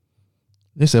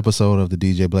This episode of the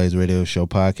DJ Blaze Radio Show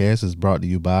podcast is brought to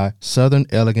you by Southern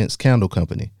Elegance Candle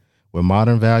Company, where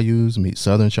modern values meet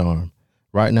Southern charm.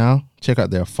 Right now, check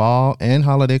out their fall and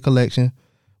holiday collection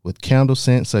with candle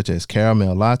scents such as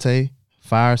caramel latte,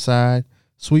 fireside,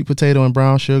 sweet potato and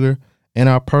brown sugar, and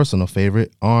our personal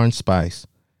favorite, orange spice.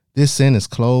 This scent is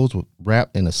closed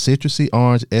wrapped in a citrusy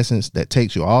orange essence that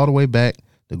takes you all the way back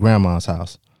to grandma's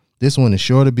house. This one is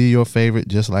sure to be your favorite,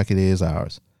 just like it is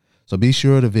ours. So be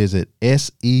sure to visit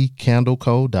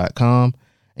secandleco.com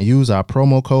and use our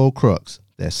promo code CRUX,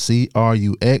 that's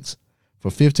CRUX, for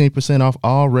 15% off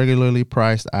all regularly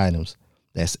priced items.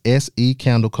 That's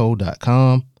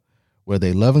secandleco.com, where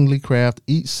they lovingly craft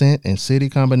each scent and city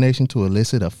combination to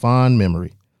elicit a fond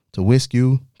memory, to whisk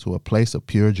you to a place of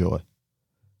pure joy.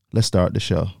 Let's start the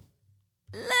show.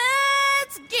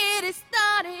 Let's get it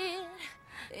started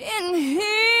in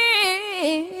here.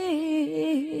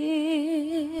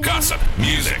 Gossip,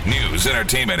 music, news,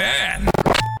 entertainment, and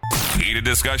heated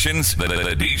discussions. The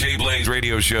DJ Blaze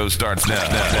Radio Show starts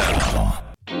now.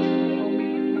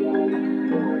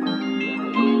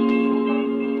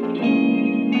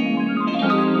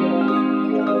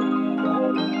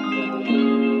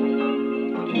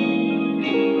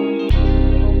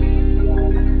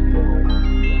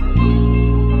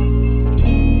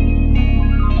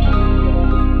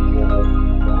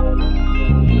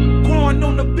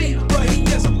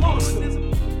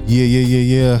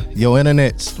 Yeah. Yo,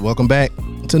 internets, welcome back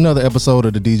to another episode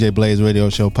of the DJ Blaze Radio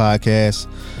Show podcast.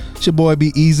 It's your boy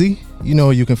Be Easy. You know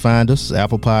where you can find us: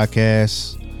 Apple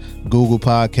Podcasts, Google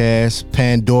Podcasts,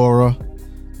 Pandora,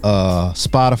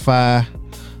 Spotify.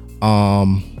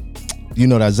 You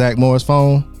know that Zach Morris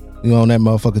phone? You on that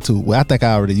motherfucker too? Well, I think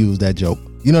I already used that joke.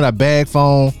 You know that bag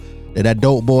phone that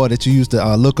dope boy that you used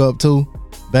to look up to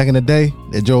back in the day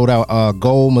that drove out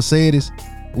gold Mercedes?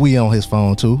 We on his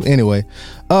phone too. Anyway,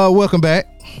 welcome back.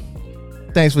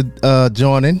 Thanks for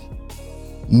joining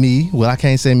me. Well, I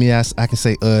can't say me, I can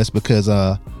say us, because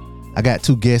I got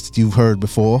two guests that you've heard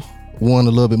before. One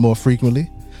a little bit more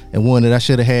frequently, and one that I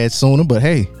should have had sooner. But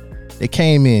hey, they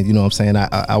came in. You know what I'm saying?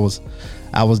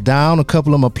 I was down. A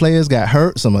couple of my players got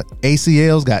hurt. Some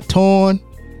ACLs got torn.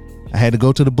 I had to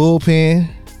go to the bullpen.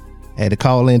 I had to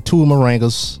call in two of my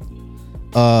Rangers.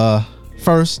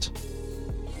 First,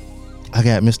 I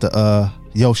got Mr.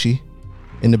 Yoshi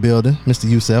in the building, Mr.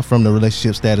 Youssef from the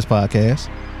Relationship Status Podcast.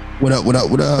 What up?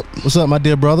 What's up, my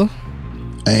dear brother?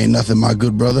 Ain't nothing, my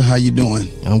good brother. How you doing?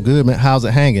 I'm good, man. How's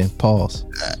it hanging? Pause.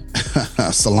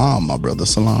 Salam, my brother.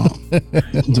 Salam.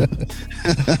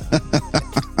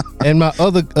 And my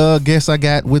other guest I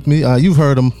got with me, you've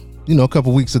heard him, a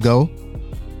couple weeks ago.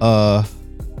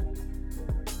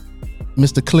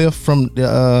 Mr. Cliff from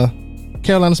the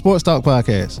Carolina Sports Talk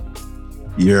Podcast.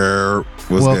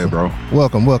 What's good, bro?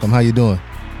 Welcome. How you doing?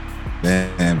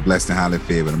 Man, blessed and highly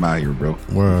favored. I'm out here, bro.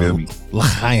 Word.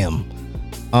 I am.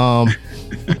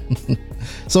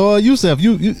 So, Youssef,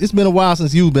 you it's been a while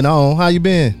since you've been on. How you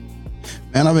been?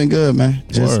 Man, I've been good, man.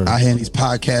 Just Word. out here in these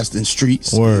podcasting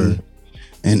streets. Word.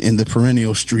 And in the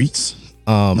perennial streets.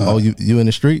 You in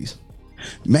the streets?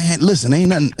 Man, listen, ain't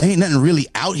nothing really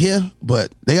out here,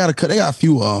 but they got a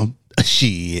few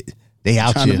shit. They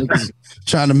out here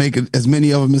trying to make as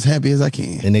many of them as happy as I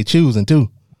can, and they choosing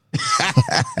too.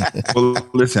 Well,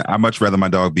 listen, I much rather my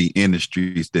dog be in the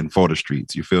streets than for the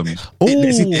streets. You feel me?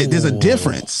 There's a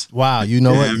difference. Wow, you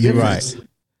know what? You're right.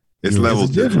 It's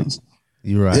levels difference.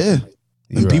 You're right. Yeah,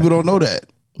 and people don't know that.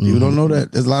 People don't know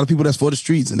that. There's a lot of people that's for the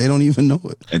streets and they don't even know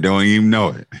it. And don't even know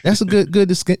it. That's a good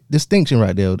distinction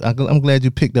right there. I'm glad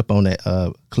you picked up on that,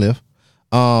 Cliff.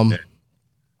 Yeah.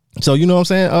 So you know what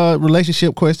I'm saying?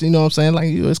 Relationship question, you know what I'm saying? Like,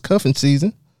 it's cuffing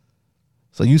season.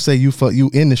 So you say you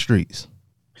in the streets.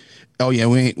 Oh yeah,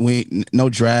 we ain't no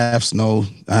drafts, no.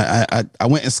 I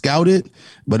went and scouted,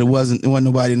 but it wasn't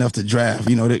nobody enough to draft.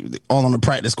 They all on the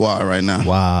practice squad right now.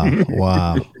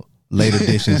 Wow. Late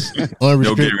additions.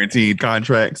 No guaranteed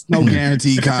contracts.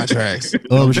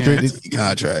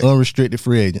 Unrestricted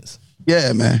free agents.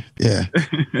 Yeah, man. Yeah.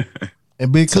 And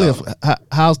Big Cliff,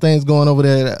 how's things going over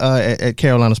there at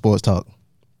Carolina Sports Talk?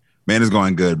 Man, it's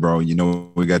going good, bro.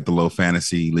 We got the little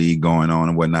fantasy league going on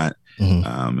and whatnot.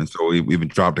 Mm-hmm. And so we've even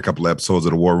dropped a couple of episodes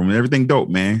of the War Room and everything dope,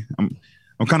 man. I'm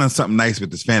kind of something nice with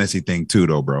this fantasy thing too,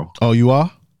 though, bro. Oh, you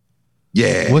are?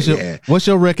 Yeah. What's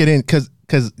your record in? Because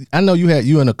I know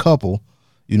you in a couple,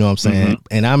 you know what I'm saying? Mm-hmm.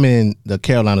 And I'm in the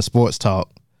Carolina Sports Talk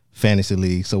Fantasy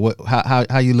League. So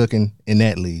how you looking in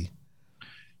that league?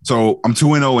 So I'm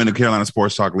 2-0 in the Carolina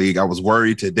Sports Talk League. I was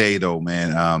worried today, though,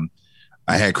 man.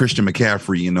 I had Christian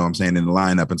McCaffrey, you know what I'm saying, in the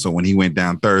lineup. And so when he went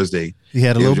down Thursday, he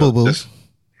had a little boo-boo.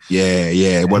 Yeah.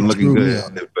 It wasn't looking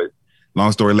good. But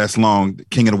long story less long,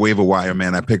 king of the waiver wire,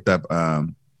 man. I picked up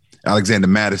Alexander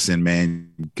Madison,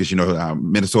 man, because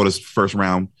Minnesota's first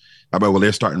round.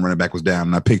 Their starting running back was down,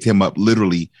 and I picked him up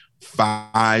literally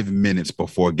 5 minutes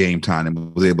before game time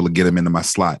and was able to get him into my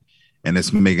slot. And it's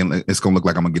gonna look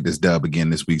like I'm gonna get this dub again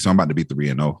this week. So I'm about to be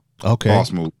 3-0. Okay.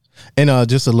 Boss move. And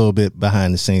just a little bit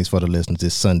behind the scenes for the listeners.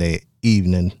 This Sunday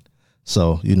evening,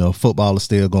 so football is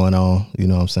still going on. You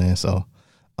know what I'm saying? So,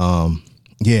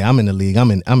 yeah, I'm in the league.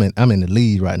 I'm in the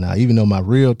lead right now. Even though my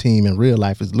real team in real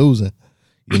life is losing,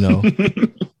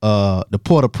 the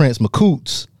Port-au-Prince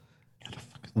Macoots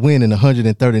winning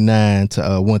 139 to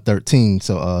 113.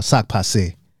 So sock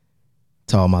passe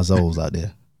to all my Zoes out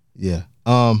there. Yeah.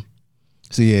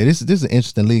 So yeah, this is an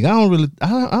interesting league. I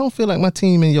don't feel like my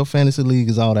team in your fantasy league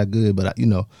is all that good, but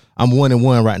I'm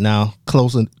 1-1 right now,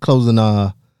 closing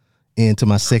into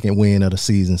my second win of the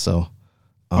season. So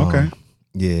okay,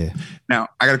 yeah. Now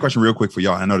I got a question real quick for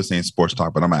y'all. I know this ain't sports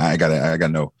talk, but I gotta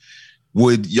know.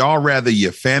 Would y'all rather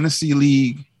your fantasy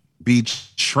league be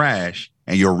trash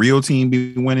and your real team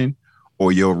be winning,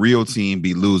 or your real team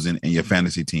be losing and your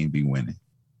fantasy team be winning?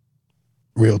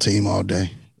 Real team all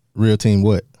day. Real team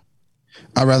what?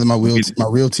 I'd rather my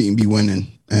real team be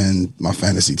winning and my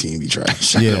fantasy team be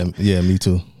trash. Yeah, me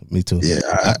too. Yeah,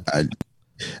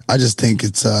 I just think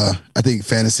it's I think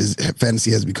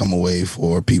fantasy has become a way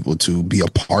for people to be a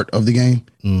part of the game.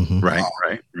 Mm-hmm. Right.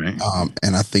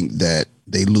 And I think that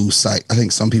they lose sight. I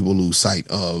think some people lose sight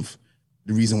of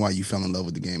the reason why you fell in love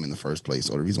with the game in the first place,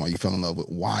 or the reason why you fell in love with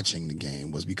watching the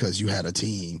game, was because you had a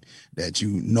team that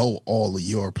all of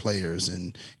your players,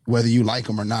 and whether you like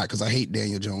them or not, because I hate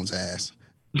Daniel Jones' ass.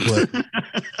 But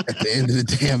at the end of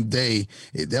the damn day,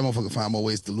 that motherfucker find more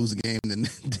ways to lose a game than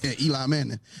Eli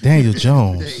Manning. Daniel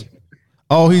Jones.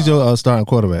 Oh, he's your starting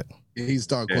quarterback. Yeah, he's a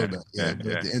starting quarterback. Yeah, but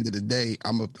at the end of the day,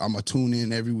 I'm a tune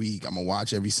in every week. I'm gonna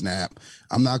watch every snap.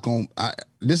 I'm not gonna.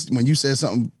 When you said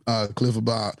something, Cliff,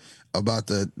 about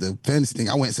the fantasy thing,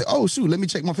 I went and said, "Oh shoot, let me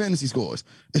check my fantasy scores."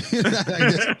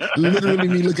 That's literally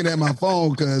me looking at my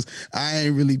phone, because I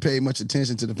ain't really paid much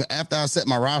attention to after I set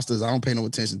my rosters. I don't pay no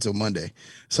attention till Monday.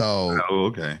 So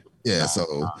okay, yeah.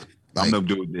 So I'm the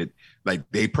dude that, like,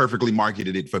 they perfectly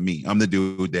marketed it for me. I'm the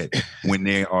dude that when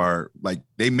they are like,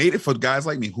 they made it for guys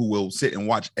like me who will sit and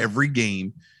watch every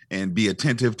game and be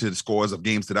attentive to the scores of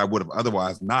games that I would have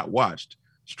otherwise not watched.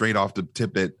 Straight off the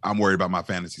tip that I'm worried about my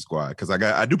fantasy squad, because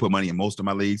I do put money in most of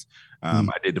my leagues. I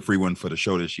did the free one for the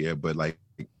show this year, but like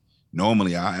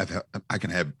normally I can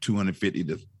have $250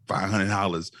 to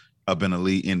 $500 up in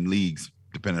leagues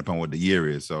depending upon what the year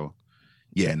is. So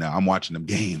yeah, no, I'm watching them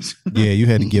games. Yeah, you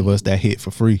had to give us that hit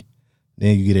for free.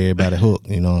 Then you get everybody hooked.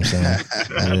 You know what I'm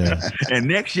saying? Yeah. And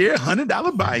next year,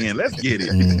 $100 buy-in. Let's get it.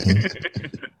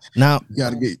 Mm-hmm. Now you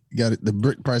got it. The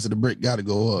brick price of the brick got to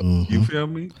go up. Mm-hmm. You feel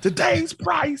me? Today's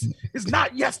price is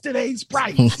not yesterday's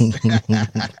price.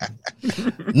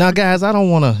 Now, guys, I don't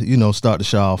want to start the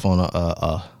show off on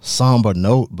a somber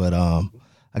note, but I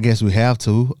guess we have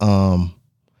to.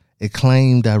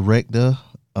 Acclaimed director,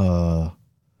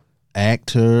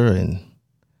 actor, and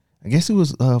I guess he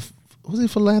was he a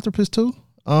philanthropist too?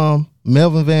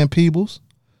 Melvin Van Peebles.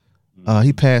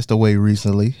 He passed away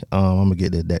recently. I'm gonna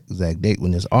get the exact date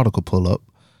when this article pull up.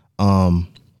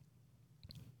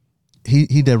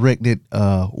 He directed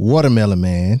Watermelon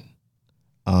Man.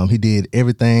 He did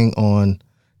everything on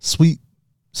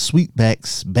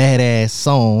Sweetback's Badass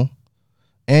Song,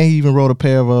 and he even wrote a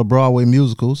pair of Broadway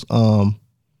musicals.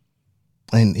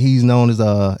 And he's known as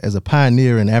a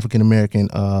pioneer in African American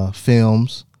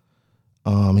films.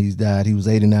 He's died. He was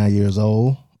 89 years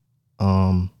old.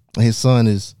 His son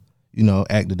is,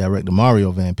 actor director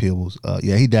Mario Van Peebles.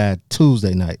 He died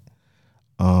Tuesday night.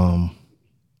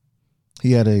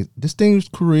 He had a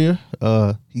distinguished career.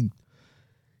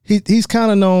 He's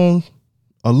kind of known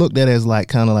or looked at as like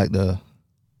kind of like the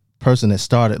person that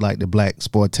started like the black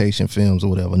exploitation films or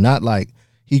whatever. Not like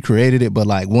he created it, but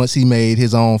like once he made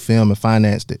his own film and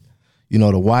financed it,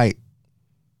 the white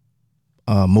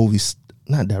movies,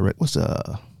 not direct. What's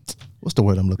the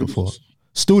word I'm looking for?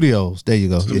 Studios. There you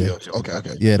go. Studios. Yeah.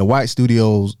 Okay. Yeah, the white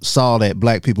studios saw that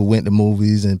black people went to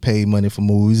movies and paid money for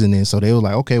movies, and then so they were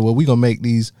like, okay, well, we're gonna make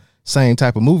these same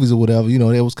type of movies or whatever.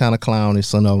 They was kind of clownish,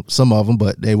 some of them,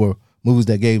 but they were movies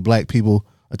that gave black people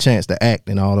a chance to act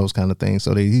and all those kind of things.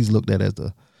 So he's looked at as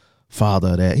the father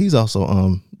of that. He's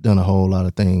also done a whole lot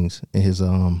of things in his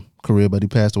career, but he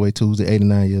passed away Tuesday,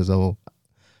 89 years old.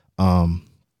 I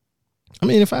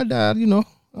mean, if I died,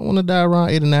 I want to die around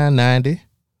 89, 90.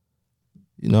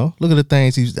 Look at the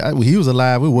things he was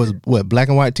alive. It was black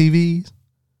and white TVs.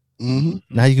 Mm-hmm.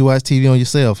 Now you can watch TV on your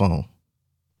cell phone.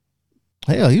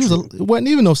 Hell, it wasn't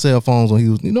even no cell phones when he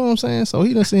was. You know what I'm saying? So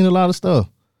he done seen a lot of stuff.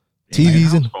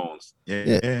 TVs and phones.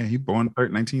 Yeah. He born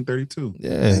 1932.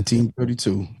 Yeah,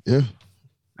 1932. Yeah,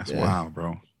 that's wild,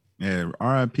 bro. Yeah,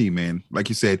 R.I.P. man. Like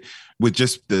you said, with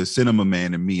just the cinema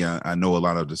man and me, I know a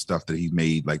lot of the stuff that he's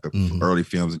made, like the early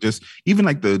films, and just even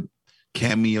like the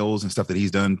cameos and stuff that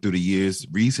he's done through the years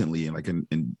recently, and like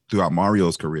in throughout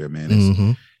Mario's career,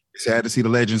 man. It's sad to see the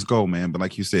legends go, man. But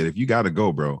like you said, if you gotta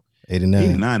go, bro, 89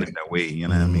 in that way, you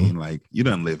know what I mean? Like you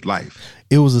done lived life.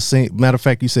 It was a scene. Matter of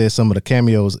fact, you said some of the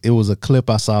cameos. It was a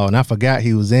clip I saw, and I forgot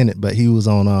he was in it, but he was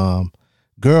on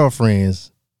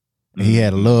Girlfriends. He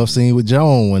had a love scene with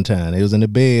Joan one time. They was in the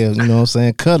bed, you know what I'm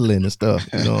saying, cuddling and stuff.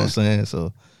 You know what I'm saying?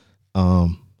 So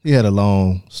he had a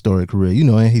long storied career, you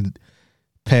know, and he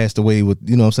passed away with,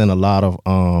 you know what I'm saying, a lot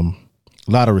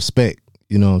of respect,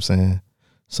 you know what I'm saying?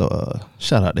 So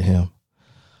shout out to him.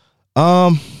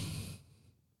 And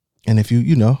if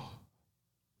you know,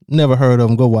 never heard of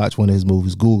him, go watch one of his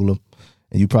movies, Google him,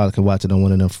 and you probably can watch it on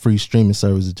one of them free streaming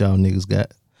services that y'all niggas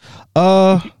got.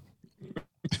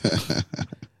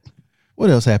 What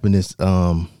else happened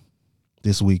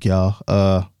this week, y'all?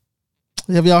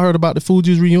 Have y'all heard about the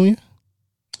Fugees reunion?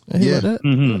 Yeah. About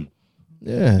that?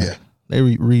 Yeah. They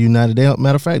reunited.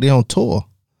 Matter of fact, they on tour.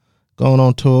 Going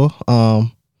on tour.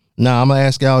 Now I'm gonna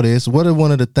ask y'all this. What are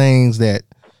one of the things that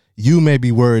you may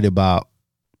be worried about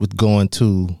with going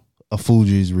to a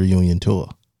Fugees reunion tour?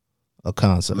 A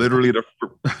concert. Literally the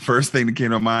first thing that came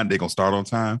to mind, they gonna start on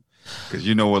time. Because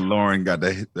you know what Lauren got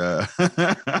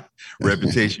the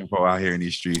reputation for out here in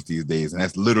these streets these days. And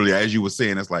that's literally, as you were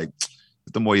saying, it's like,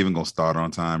 the more even going to start on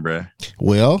time, bruh.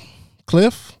 Well,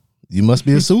 Cliff, you must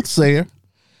be a soothsayer.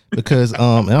 Because,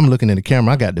 and I'm looking at the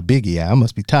camera, I got the biggie eye. I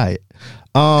must be tired.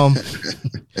 The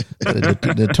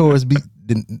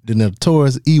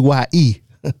notorious EYE.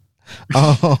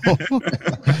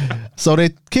 So they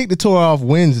kicked the tour off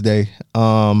Wednesday.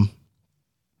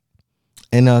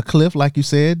 And Cliff, like you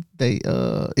said,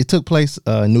 it took place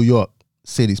New York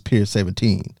City's Pier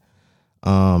 17.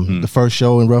 The first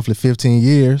show in roughly 15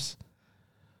 years.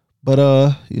 But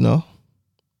you know,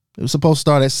 it was supposed to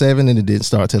start at 7 and it didn't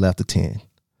start till after 10.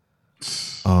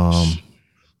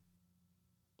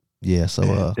 Yeah,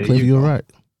 so Cliff, you're right.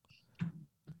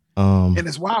 And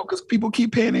it's wild because people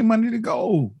keep paying their money to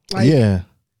go. Like, yeah.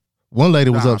 One lady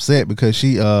was upset because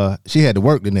she had to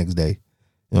work the next day.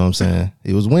 You know what I'm saying?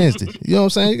 It was Wednesday. You know what I'm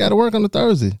saying? You got to work on the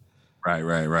Thursday. Right.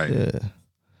 Yeah.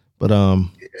 But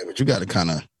but you got to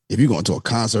kind of, if you're going to a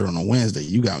concert on a Wednesday,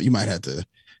 you might have to.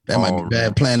 That might be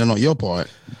bad planning on your part.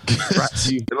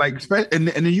 Right. Like, and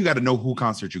then you got to know who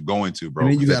concert you're going to, bro.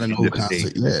 And then you got to know who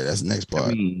concert. Yeah, that's the next part.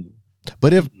 I mean,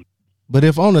 but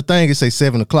if on the thing it say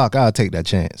 7 o'clock, I'll take that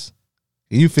chance.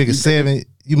 You figure 7,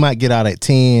 you might get out at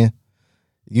 10.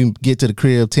 You get to the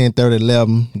crib 10:30,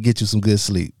 11, get you some good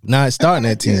sleep. Now it's starting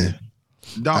at 10.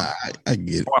 Yeah. I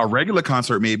get it. Or a regular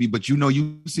concert maybe, but you know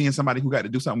you seeing somebody who got to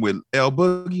do something with L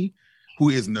Boogie, who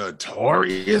is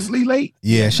notoriously late.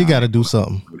 Yeah, she got to do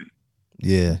something.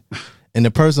 Yeah. And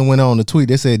the person went on the tweet.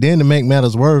 They said, then to make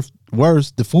matters worse,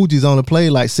 the Fugees only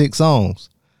played like 6 songs.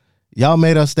 Y'all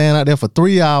made us stand out there for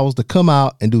 3 hours to come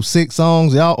out and do 6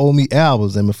 songs. Y'all owe me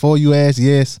albums. And before you ask,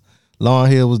 yes, Lauryn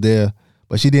Hill was there,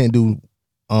 but she didn't do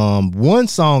one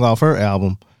song off her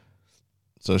album.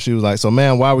 So she was like, so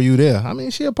man, why were you there? I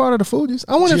mean, she a part of the Fugees.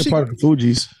 I wonder if part of the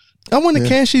Fugees. I wonder,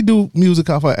 can she do music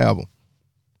off her album?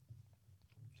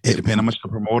 It depends how much the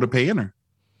promoter paying her.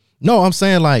 No, I'm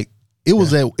saying like it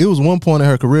was one point in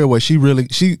her career where she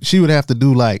would have to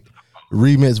do like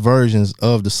remix versions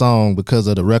of the song because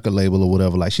of the record label or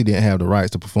whatever. Like she didn't have the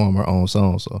rights to perform her own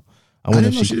song. So I wonder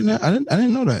if she didn't. I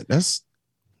didn't know that. That's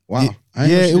wow.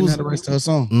 It was the rights to her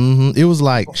song. Mm-hmm. It was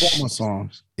like performer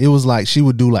songs. It was like she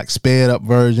would do like sped up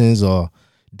versions or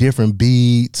different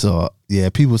beats or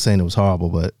people were saying it was horrible,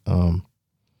 but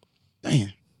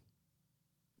damn.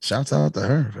 Shouts out to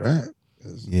her for that.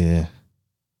 Yeah.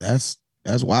 That's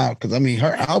wild. Cause I mean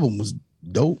her album was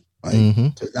dope. Like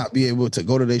to not be able to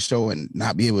go to their show and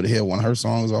not be able to hear one of her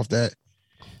songs off that.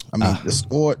 I mean the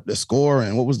score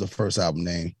and what was the first album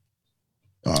name?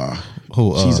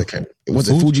 Was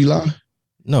it Fuji La?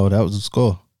 No, that was a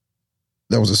score.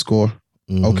 That was a score.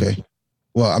 Mm-hmm. Okay.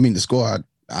 Well, I mean the score,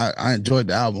 I enjoyed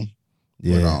the album.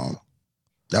 Yeah. But,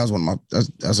 that was one of my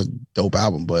that's a dope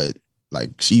album, but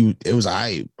like it was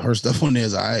alright. Her stuff on there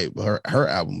is alright, but her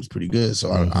album was pretty good.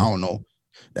 So I don't know.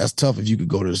 That's tough if you could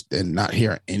go to and not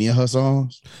hear any of her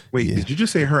songs. Wait, did you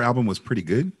just say her album was pretty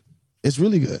good? It's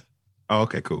really good. Oh,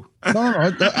 okay, cool.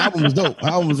 No. That album was dope. Her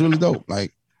album was really dope.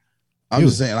 Like I'm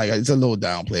just saying, like, it's a little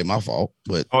downplay. My fault,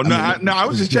 but I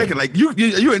was just checking. Like,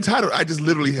 you're entitled. I just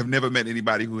literally have never met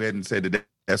anybody who hadn't said that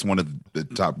that's one of the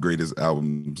top greatest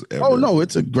albums ever. Oh no,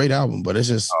 it's a great album, but it's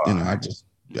just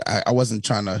I wasn't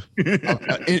trying to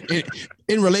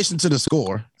in relation to the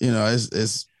score. It's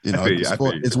the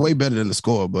score, it's way better than the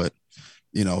score, but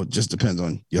it just depends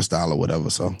on your style or whatever.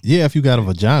 So yeah, if you got a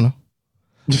vagina.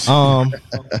 Man,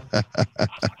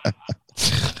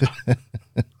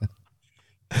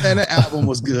 that album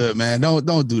was good, man.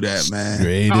 Don't do that, man.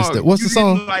 Greatest. What's the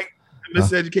song? Like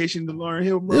Miseducation to Lauryn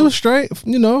Hill, bro. It was straight.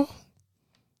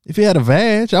 If you had a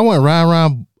vag, I wasn't riding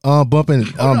around bumping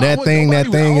that thing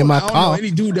in my car. I don't know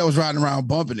any dude that was riding around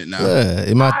bumping it now.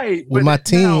 Yeah, with my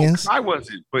teens. I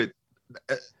wasn't, but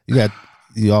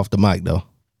you off the mic though.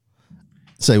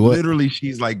 Say what? Literally,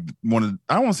 she's like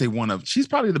she's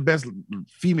probably the best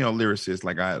female lyricist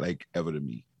ever to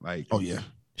me. Like, oh yeah,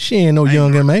 she ain't no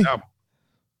young M.A.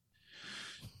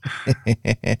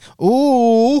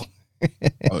 Ooh.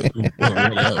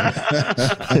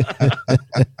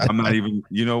 I'm not even.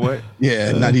 You know what?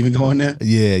 Yeah, not even going there.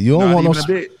 Yeah, you don't want no.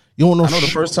 You don't know. I know the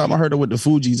first time I heard her with the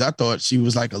Fugees, I thought she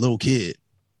was like a little kid.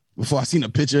 Before I seen a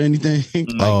picture or anything.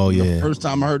 The first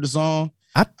time I heard the song,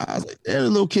 I was like, "There's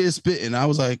a little kid spitting." I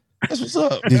was like, "That's what's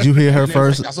up." Did you hear her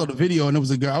first? I saw the video and it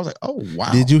was a girl. I was like, "Oh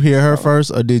wow." Did you hear her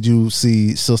first, or did you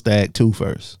see Sister Act 2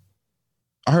 first?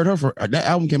 I heard her for that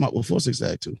album came out before Sister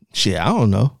Act 2. Shit, I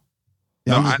don't know.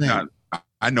 Yeah,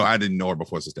 I know I didn't know her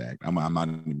before Sister Act. I'm not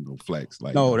even gonna flex.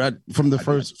 Like, no, that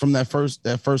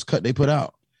that first cut they put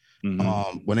out.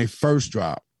 Mm-hmm. When they first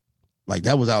dropped, like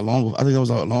that was out long. I think that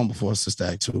was out long before Sister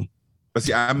Act 2. But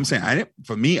see, I'm saying I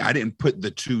didn't put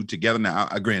the two together. Now,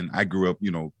 again, I grew up,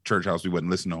 church house. We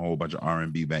wasn't listening to a whole bunch of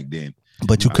R&B back then.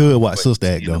 But you could watch Sister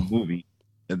Act though. Movie,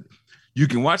 you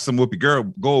can watch some Whoopi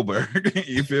Goldberg.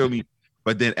 You feel me?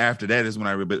 But then after that is when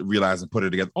I realized and put it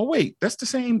together. Oh wait, that's the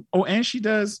same. Oh, and she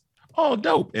does. Oh,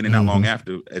 dope. And then not long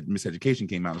after, Miseducation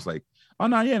came out, it's like, oh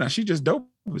no, yeah, no, she just dope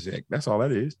as heck. That's all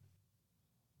that is.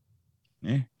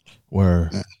 Yeah.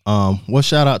 Word. Well,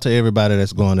 shout out to everybody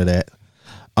that's going to that.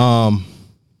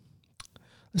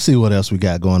 Let's see what else we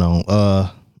got going on.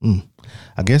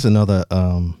 I guess another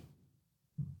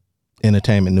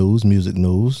entertainment news, music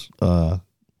news.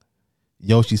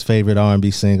 Yoshi's favorite R&B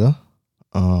singer,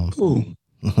 R.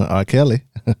 Kelly.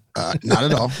 Not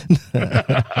at all.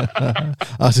 I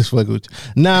was just fucking with you.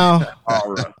 Now,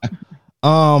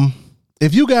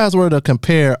 if you guys were to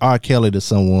compare R. Kelly to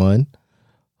someone,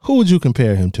 who would you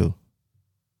compare him to?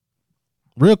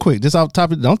 Real quick, just off the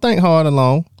top of it, don't think hard and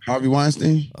long. Harvey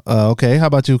Weinstein. Okay, how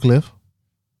about you, Cliff?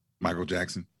 Michael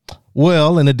Jackson.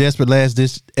 Well, in a desperate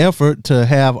last-ditch effort to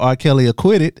have R. Kelly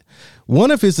acquitted,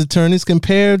 one of his attorneys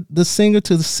compared the singer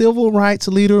to the civil rights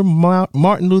leader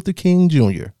Martin Luther King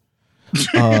Jr.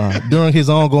 During his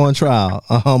ongoing trial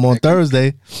on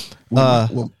Thursday.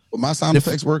 Will my sound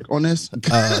effects work on this?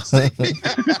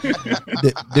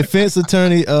 Defense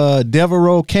attorney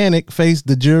Devereaux Canick faced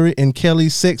the jury in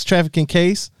Kelly's sex trafficking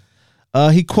case.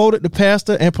 He quoted the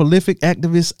pastor and prolific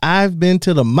activist "I've been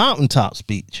to the mountaintop"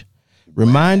 speech,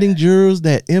 reminding jurors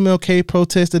that MLK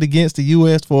protested against the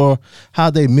U.S. for how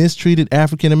they mistreated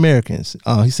African Americans.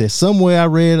 He said, "Somewhere I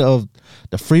read of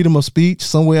the freedom of speech,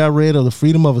 somewhere I read of the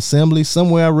freedom of assembly,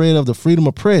 somewhere I read of the freedom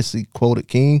of press," he quoted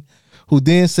King, who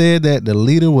then said that the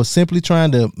leader was simply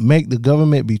trying to make the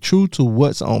government be true to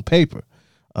what's on paper.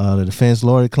 The defense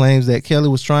lawyer claims that Kelly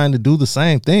was trying to do the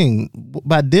same thing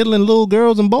by diddling little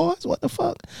girls and boys. What the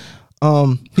fuck?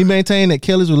 He maintained that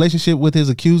Kelly's relationship with his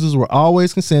accusers were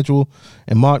always consensual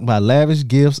and marked by lavish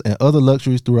gifts and other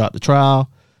luxuries throughout the trial.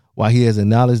 While he has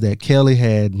acknowledged that Kelly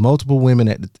had multiple women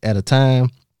at a time,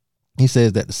 he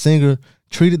says that the singer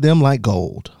treated them like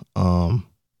gold.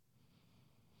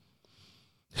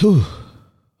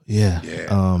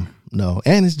 No,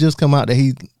 and it's just come out that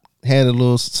he had a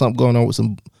little something going on with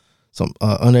some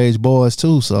underage boys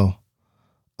too. So,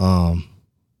 what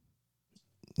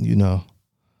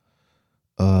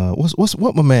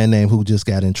my man name who just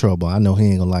got in trouble? I know he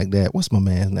ain't gonna like that. What's my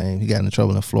man's name? He got in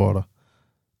trouble in Florida.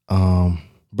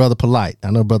 Brother Polite.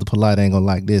 I know Brother Polite ain't gonna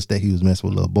like this, that he was messing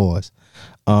with little boys.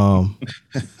 Of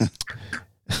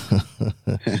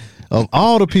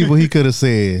all the people he could have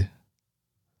said,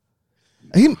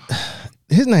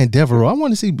 his name Devereaux. I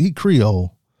want to see he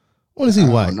Creole. I want to see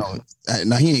white. No,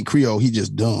 now he ain't Creole. He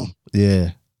just dumb.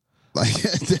 Yeah. Like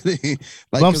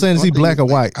but I'm saying, is he black or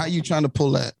white? How you trying to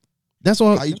pull that? That's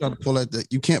what. How you trying to pull that?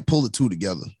 You can't pull the two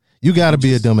together. You got to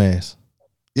be a dumbass.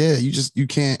 Yeah, you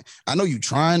can't. I know you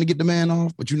trying to get the man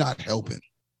off, but you're not helping.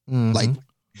 Mm-hmm. Like,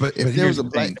 but if there was a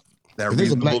black,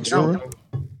 juror,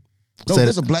 So if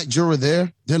there's a black juror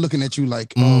there, they're looking at you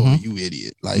like, oh, you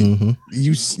idiot. Like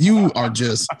you are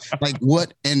just like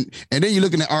what? And then you're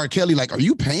looking at R. Kelly like, are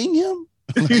you paying him?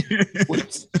 Like,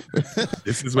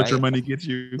 this is what your money gets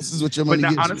you. This is what your money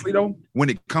gets you. Honestly, though, when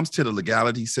it comes to the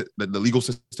legality, the legal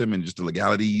system and just the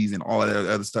legalities and all that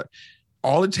other stuff,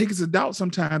 all it takes is a doubt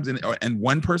sometimes, and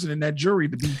one person in that jury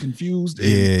to be confused.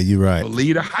 And you're right.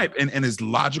 Believe the hype, and as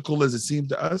logical as it seems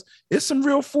to us, it's some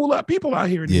real fool up people out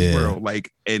here in this world.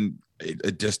 Like, and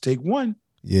it just take one.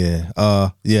 Yeah.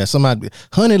 Somebody.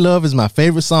 Honey Love is my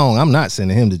favorite song. I'm not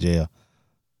sending him to jail.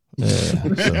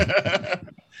 Yeah.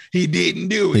 He didn't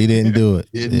do it. He didn't do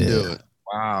it. Didn't do it.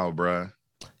 Wow, bruh.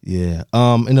 Yeah.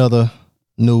 In other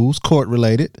news, court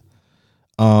related.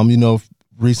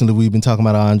 Recently we've been talking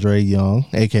about Andre Young,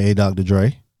 aka Dr.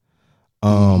 Dre.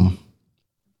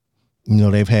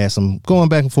 They've had some going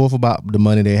back and forth about the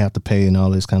money they have to pay and all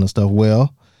this kind of stuff.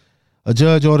 Well, a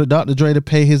judge ordered Dr. Dre to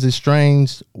pay his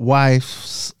estranged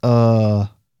wife's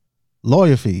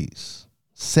lawyer fees,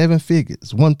 7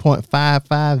 figures,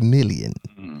 $1.55 million.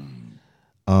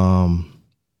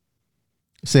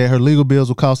 Said her legal bills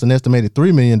will cost an estimated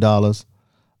 $3 million.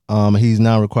 He's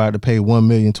now required to pay $1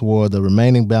 million toward the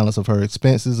remaining balance of her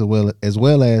expenses, as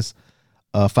well as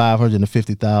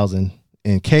 $550,000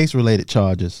 in case-related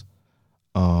charges.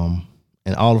 And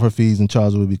all of her fees and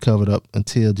charges will be covered up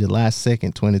until July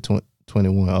 2nd,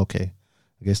 2021. Okay,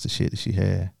 I guess the shit that she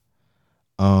had.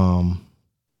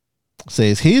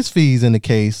 Says his fees in the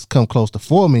case come close to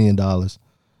 $4 million.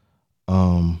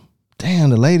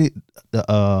 Damn, the lady,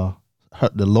 the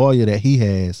lawyer that he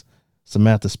has,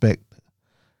 Samantha Spector,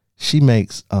 she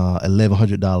makes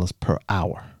 $1,100 per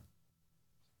hour.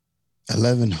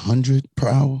 $1,100 per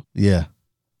hour? Yeah.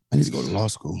 I need to go to law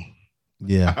school.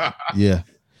 Yeah. I need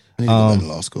to go to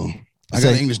law school. I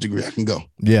got an English degree. I can go.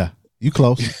 Yeah. You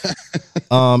close.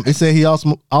 It said he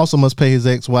also must pay his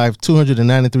ex-wife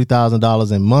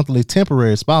 $293,000 in monthly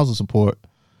temporary spousal support.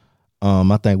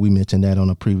 I think we mentioned that on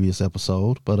a previous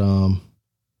episode, but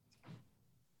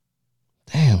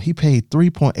damn, he paid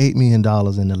 $3.8 million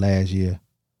in the last year.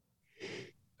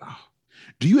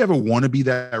 Do you ever want to be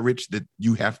that rich that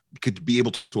you could be able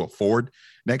to afford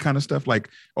that kind of stuff? Like,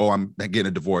 oh, I'm getting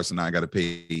a divorce and I got to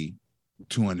pay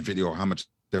 $250 or how much,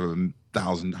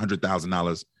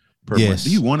 $100,000 per month.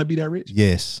 Do you want to be that rich?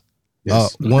 Yes.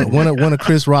 One of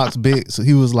Chris Rock's big, so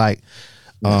he was like,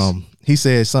 he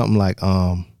said something like,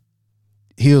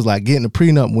 he was like, getting a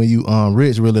prenup when you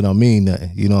rich really don't mean nothing.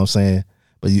 You know what I'm saying?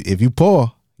 But if you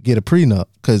poor, get a prenup.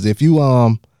 Because if you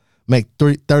make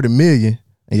 $30 million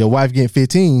and your wife getting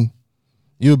 15,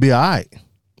 you'll be all right.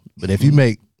 But if you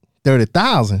make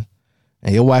 30,000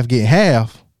 and your wife getting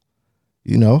half,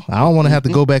 I don't want to have to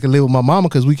go back and live with my mama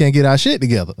because we can't get our shit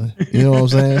together. You know what I'm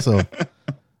saying? So,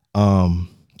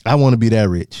 I want to be that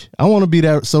rich. I want to be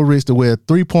that so rich to where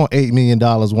 $3.8 million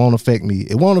won't affect me.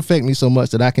 It won't affect me so much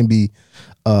that I can be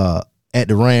at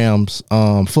the Rams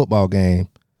football game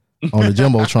on the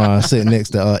Jumbotron sitting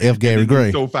next to F. Gary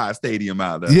Gray. SoFi Stadium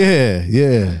out there.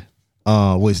 Yeah.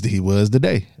 Which he was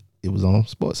today. It was on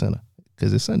SportsCenter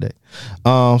because it's Sunday.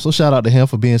 So shout out to him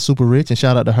for being super rich, and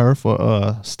shout out to her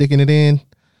for sticking it in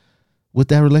with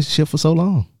that relationship for so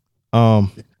long.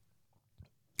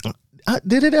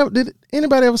 Did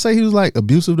anybody ever say he was like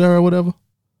abusive to her or whatever?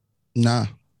 Nah.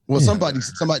 Well, somebody.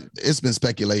 It's been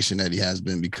speculation that he has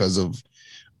been because of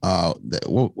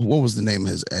what was the name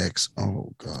of his ex?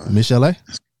 Oh God, Michelle A.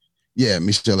 Yeah,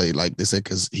 Michelle A. Like they said,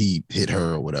 because he hit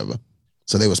her or whatever.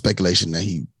 So they were speculation that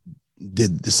he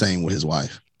did the same with his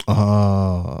wife.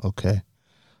 Oh, okay.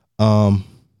 Well,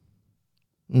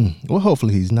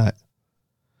 hopefully he's not.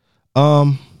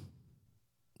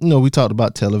 We talked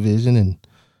about television and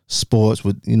sports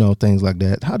with things like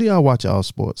that. How do y'all watch y'all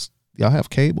sports? Y'all have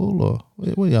cable or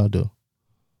what do y'all do?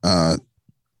 I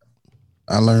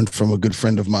learned from a good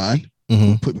friend of mine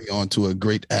who put me onto a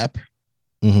great app.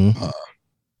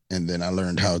 And then I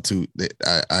learned how to,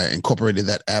 I incorporated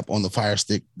that app on the Fire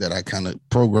Stick that I kind of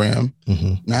program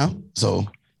now. So,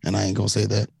 and I ain't gonna say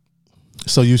that.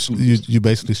 So you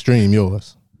basically stream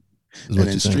yours. And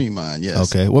then stream mine,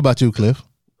 yes. Okay. What about you, Cliff?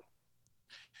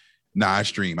 Nah, I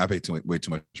stream. I pay way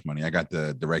too much money. I got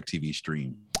the DirecTV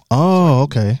stream. Oh,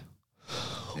 okay.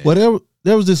 Yeah. Well,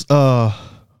 there was this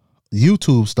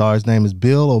YouTube star. His name is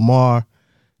Bill Omar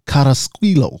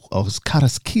Carrasquillo. Oh, it's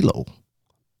Carrasquillo.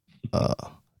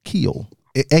 Keo,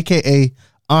 aka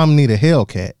Omni the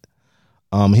Hellcat.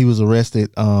 He was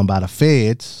arrested by the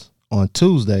feds on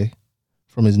Tuesday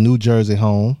from his New Jersey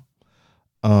home.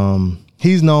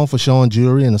 He's known for showing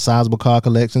jewelry and a sizable car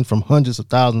collection from hundreds of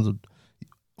thousands of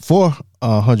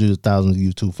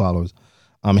YouTube followers.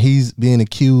 He's being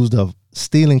accused of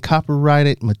stealing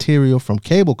copyrighted material from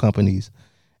cable companies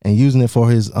and using it for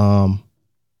his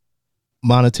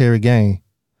monetary gain.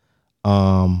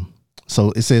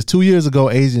 So it says 2 years ago,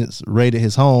 agents raided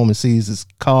his home and seized his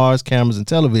cars, cameras, and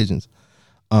televisions.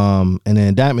 And the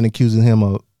indictment accusing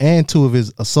him and two of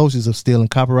his associates of stealing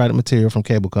copyrighted material from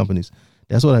cable companies.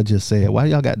 That's what I just said. Why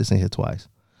y'all got this in here twice?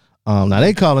 Now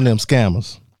they calling them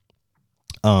scammers.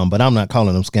 But I'm not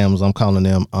calling them scammers. I'm calling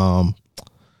them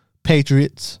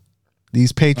patriots.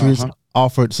 These patriots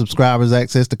offered subscribers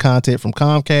access to content from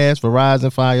Comcast,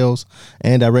 Verizon, Fios,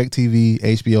 and DirecTV,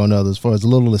 HBO, and others for as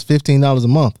little as $15 a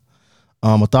month.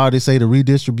 Authorities say the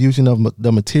redistribution of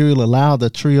the material allowed the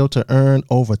trio to earn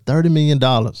over $30 million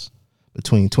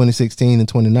between 2016 and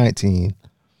 2019.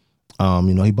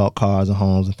 He bought cars and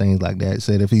homes and things like that. He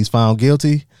said if he's found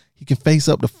guilty, he can face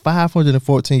up to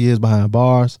 514 years behind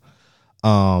bars.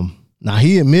 Now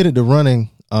he admitted to running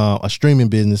a streaming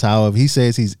business. However, he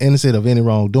says he's innocent of any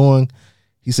wrongdoing.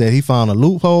 He said he found a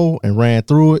loophole and ran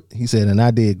through it. He said, and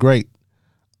I did great.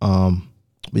 But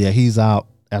yeah, he's out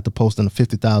after posting a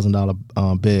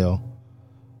 $50,000 bail.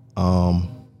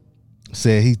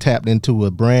 Said he tapped into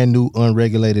a brand new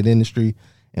unregulated industry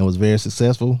and was very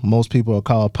successful. Most people are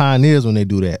called pioneers when they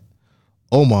do that.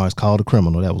 Omar is called a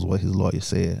criminal. That was what his lawyer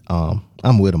said.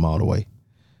 I'm with him all the way.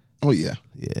 Oh yeah.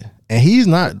 Yeah. And he's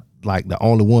not like the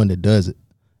only one that does it.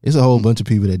 It's a whole bunch of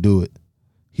people that do it.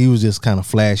 He was just kind of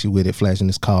flashy with it, flashing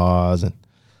his cars and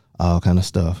all kind of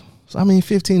stuff. So I mean,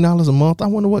 $15 a month. I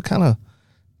wonder what kind of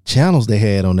channels they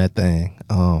had on that thing.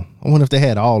 I wonder if they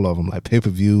had all of them, like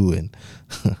pay-per-view and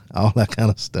all that kind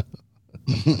of stuff.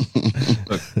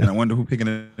 Look, and I wonder who picking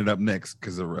it up next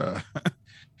because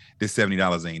this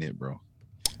 $70 ain't it, bro.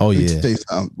 Oh yeah.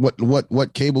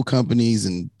 What cable companies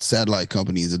and satellite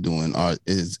companies are doing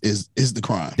is the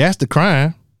crime. That's the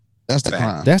crime. That's the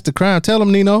crime. That's the crime. Tell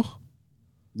them, Nino.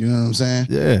 You know what I'm saying?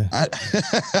 Yeah.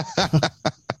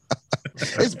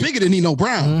 It's bigger than Nino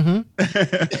Brown.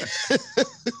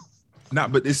 No,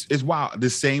 but it's wild.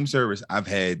 This same service I've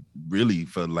had really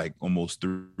for like almost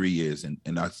 3 years, and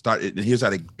I started. And here's how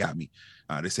they got me.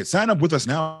 They said, sign up with us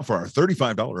now for our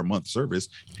 $35 a month service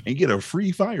and get a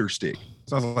free Fire Stick.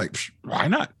 So I was like, why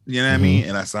not? You know what I mean?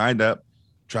 And I signed up,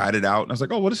 tried it out, and I was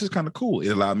like, oh, well, this is kind of cool. It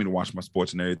allowed me to watch my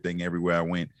sports and everything everywhere I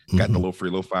went. Got the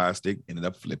little Fire Stick, ended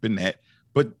up flipping that.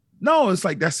 But no, it's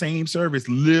like that same service,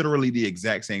 literally the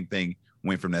exact same thing.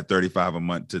 Went from that $35 a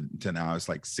month to now it's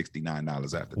like $69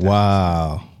 after tax.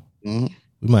 Wow. We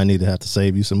might need to have to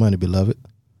save you some money, beloved.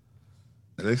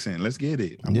 Listen, let's get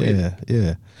it. I'm with it.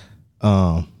 Yeah.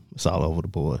 It's all over the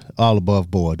board. All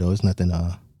above board though. It's nothing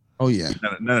Oh yeah.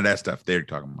 None of that stuff they're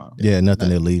talking about. Yeah,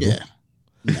 nothing illegal.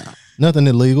 Yeah. Nothing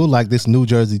illegal like this New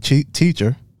Jersey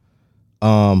teacher.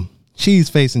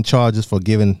 She's facing charges for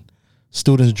giving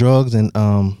students drugs and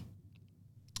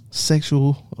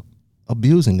sexual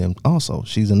abusing them. Also,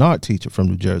 she's an art teacher from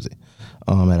New Jersey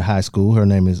at a high school. Her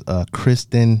name is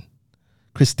Christine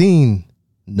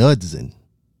Knudsen.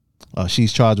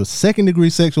 She's charged with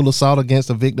second-degree sexual assault against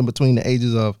a victim between the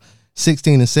ages of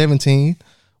 16 and 17,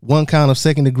 one count of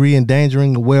second-degree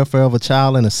endangering the welfare of a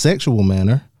child in a sexual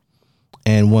manner,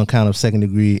 and one count of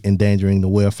second-degree endangering the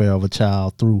welfare of a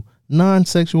child through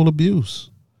non-sexual abuse.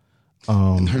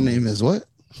 And her name is what?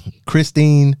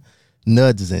 Christine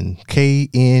Knudsen,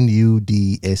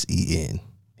 Knudsen.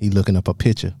 He looking up a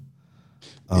picture.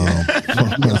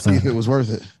 Let's see if it was worth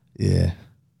it. Yeah.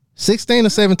 16 or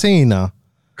 17 now.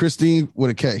 Christine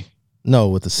with a K. No,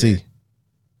 with a C. Yeah.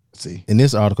 C. In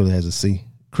this article, it has a C.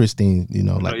 Christine,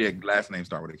 like. Oh, yeah, last name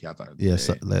start with a K. I thought. Yeah,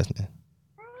 last name.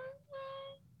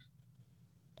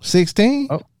 16?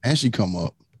 Oh, and she come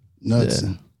up.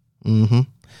 Knudsen. Yeah.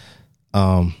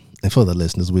 And for the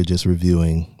listeners, we're just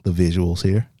reviewing the visuals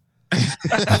here.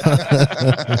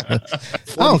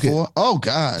 44. Oh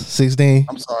God. 16.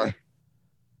 I'm sorry.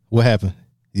 What happened?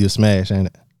 You a smash, ain't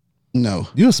it? No.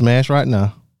 You a smash right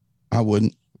now. I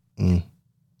wouldn't.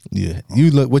 Yeah.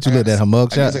 You looked at her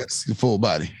mug shot? I see full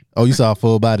body. Oh, you saw a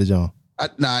full body, John.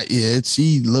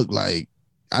 She looked like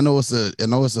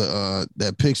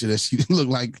that picture that she looked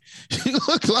like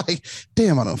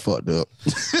damn, I done fucked up.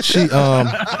 She's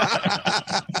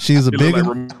a big like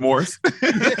remorse.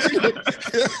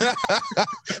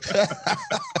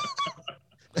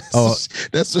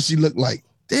 That's what she looked like.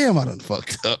 Damn, I done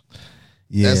fucked up.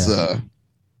 Yeah. So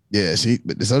this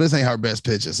ain't her best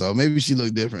picture. So maybe she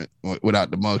looked different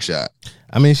without the mugshot.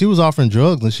 I mean, she was offering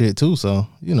drugs and shit too, so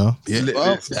Yeah,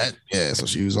 so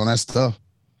she was on that stuff.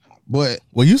 But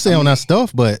you say on that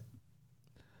stuff, but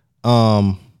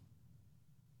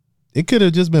it could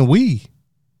have just been weed.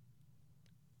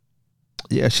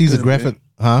 Yeah, she's a graphic,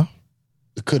 huh?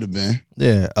 It could have been.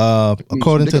 Yeah.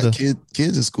 According They to got the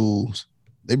kids in schools,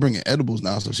 they bring in edibles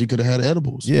now, so she could have had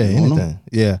edibles. yeah, You don't know. anything.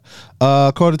 Yeah.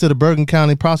 According to the Bergen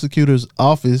County Prosecutor's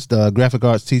Office, the graphic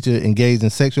arts teacher engaged in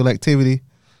sexual activity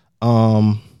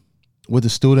with a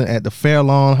student at the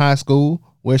Fairlawn High School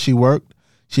where she worked.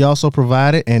 She also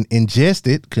provided and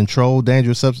ingested controlled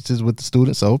dangerous substances with the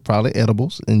student, so probably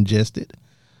edibles ingested.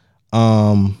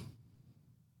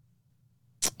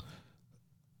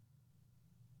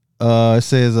 It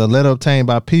says a letter obtained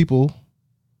by people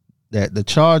that the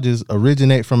charges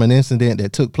originate from an incident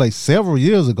that took place several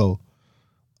years ago.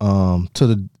 To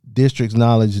the district's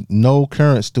knowledge, no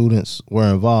current students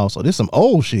were involved. So this some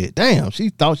old shit. Damn, she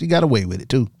thought she got away with it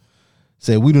too.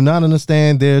 Said, we do not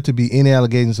understand there to be any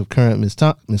allegations of current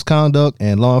misconduct,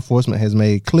 and law enforcement has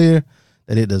made clear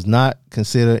that it does not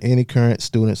consider any current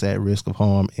students at risk of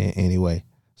harm in any way.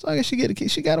 So I guess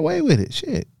she got away with it.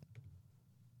 Shit.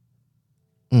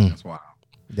 That's wild.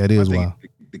 That is wild.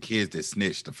 The kids that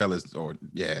snitched, the fellas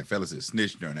that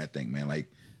snitched during that thing, man. Like,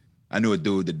 I knew a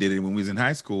dude that did it when we was in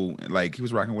high school. Like, he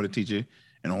was rocking with a teacher,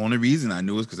 and the only reason I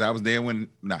knew is because I was there when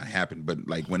not happened, but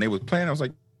like when they was playing, I was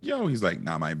like, "Yo," he's like,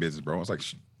 "Nah, my business, bro." I was like,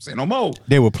 "Say no more."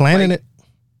 They were planning it.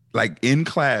 Like in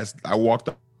class, I walked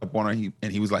up on her,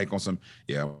 and he was like on some,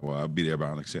 "Yeah, well, I'll be there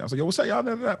about next year." I was like, "Yo, what's up,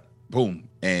 y'all?" Boom,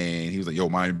 and he was like, "Yo,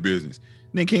 mind your business."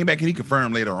 And then came back and he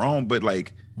confirmed later on, but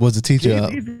like, Was the teacher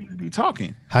kids be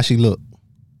talking. how she looked?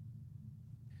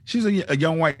 She's a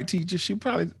young white teacher. She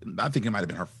probably, I think it might have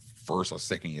been her first or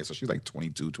second year. So she's like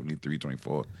 22, 23,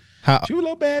 24. She was a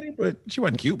little baddie, but she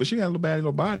wasn't cute, but she got a little baddie,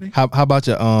 little body. How about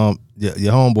your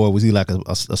homeboy? Was he like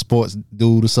a sports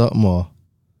dude or something? Or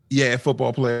Yeah,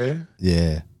 football player.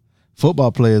 yeah,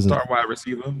 football players. Star wide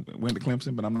receiver. Went to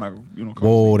Clemson, but I'm not,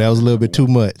 Whoa, that was a little bit too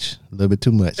much. A little bit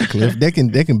too much. Cliff, they can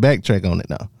backtrack on it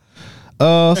now.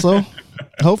 So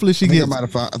hopefully she gets. I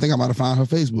think I might have found her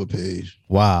Facebook page.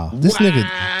 Wow, this nigga,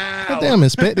 goddamn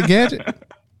Inspector Gadget.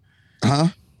 Huh?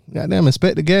 Goddamn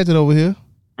Inspector Gadget over here.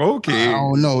 Okay. I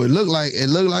don't know. It looked like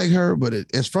her, but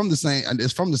it's from the same.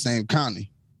 It's from the same county.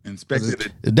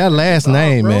 Inspected. That last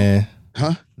name, bro. Man.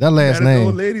 Huh? That last Gotta go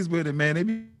name. ladies with it, man. They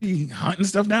be hunting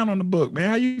stuff down on the book, man.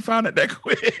 How you found it that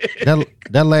quick?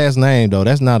 That last name though,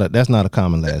 that's not a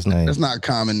common last name. That's not a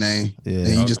common name. Yeah.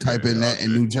 And you just type in that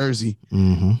in New Jersey,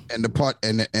 Mm-hmm. and the part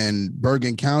and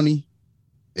Bergen County.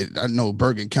 I know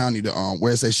Bergen County. The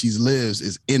where it says she lives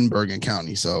is in Bergen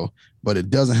County. So, but it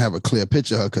doesn't have a clear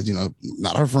picture of her because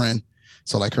not her friend.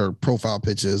 So like her profile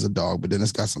picture is a dog, but then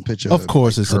it's got some picture. Of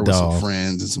course, like, it's a her with dog. some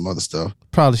friends and some other stuff.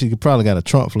 She could probably got a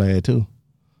Trump flag too.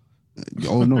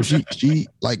 Oh no, she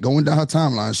like going down her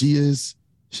timeline. She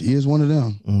is one of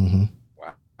them. Mm-hmm.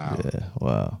 Wow. Yeah.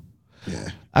 Wow. Yeah.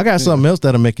 I got something else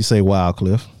that'll make you say wow,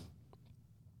 Cliff.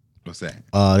 What's that?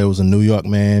 There was a New York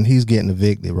man. He's getting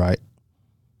evicted, right?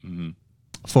 Mm-hmm.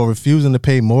 For refusing to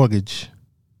pay mortgage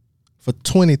for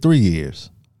 23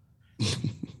 years.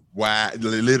 Why?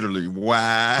 Literally.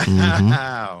 Wow.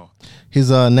 Mm-hmm.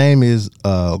 His name is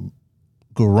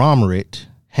Guramarit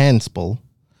Hanspel.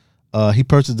 He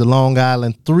purchased the Long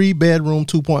Island 3-bedroom,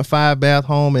 2.5 bath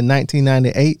home in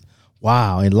 1998.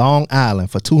 Wow, in Long Island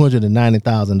for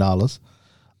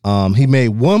 $290,000. He made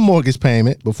one mortgage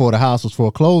payment before the house was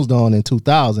foreclosed on in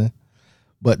 2000.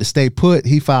 But to stay put,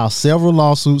 he filed several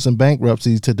lawsuits and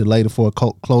bankruptcies to delay the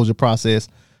foreclosure process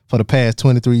for the past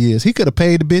 23 years. He could have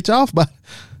paid the bitch off, but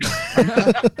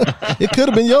it could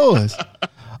have been yours.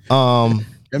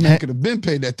 That man could have been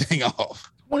paid that thing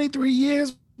off. 23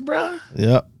 years, bruh.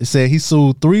 Yep. It said he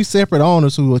sued 3 separate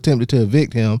owners who attempted to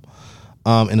evict him.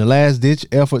 In the last-ditch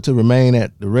effort to remain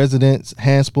at the residence,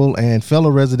 Hanspel and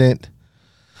fellow resident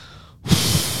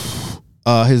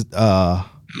his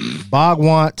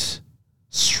Bhagwant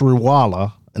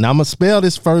Sriwala, and I'm gonna spell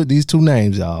this for these two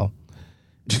names, y'all.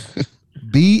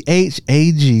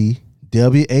 BHAGWANT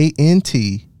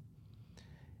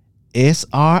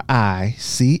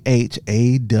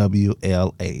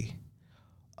SRICHAWLA.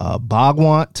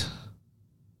 Bhagwant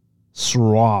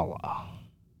Sriwala.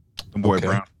 Boy,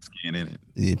 brown skin in it.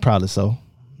 Yeah, probably so.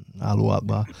 Allahu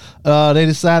Akbar. They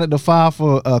decided to file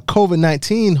for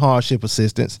COVID-19 hardship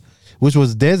assistance, which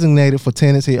was designated for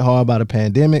tenants hit hard by the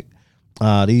pandemic.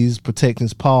 These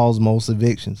protections pause most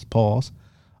evictions. Pause.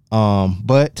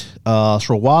 But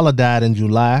Sriwala died in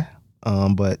July.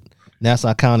 But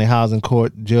Nassau County Housing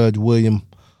Court Judge William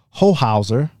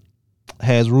Hohauser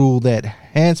has ruled that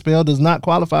Hanspel does not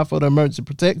qualify for the emergency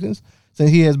protections since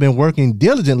he has been working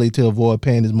diligently to avoid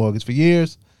paying his mortgage for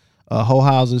years.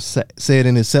 Hohauser said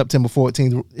in his September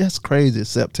 14th, that's crazy, it's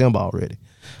September already.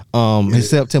 His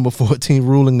September 14th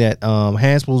ruling that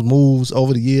Hanspel's moves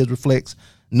over the years reflects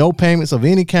no payments of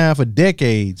any kind for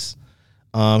decades.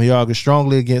 He argues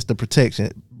strongly against the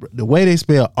protection. The way they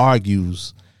spell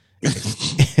argues,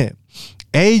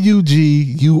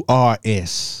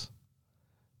 AUGURS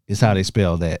is how they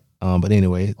spell that. But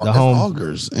anyway, the home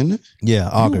augers, isn't it? Yeah,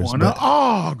 augers.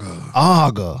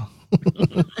 Auger.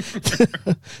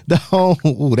 The home.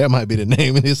 Ooh, that might be the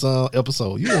name of this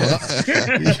episode. You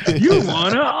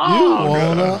wanna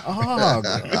auger.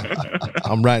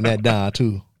 I'm writing that down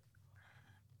too.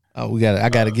 I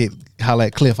gotta holler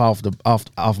at Cliff off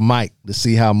mic to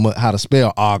see how to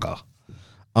spell auger.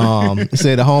 It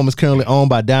said the home is currently owned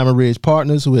by Diamond Ridge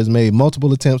Partners, who has made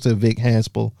multiple attempts to evict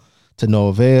Haspel to no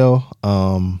avail.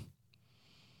 Blah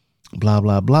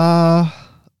blah blah.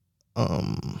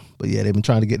 But yeah, they've been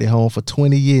trying to get their home for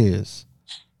 20 years.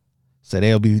 So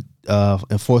they'll be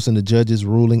enforcing the judge's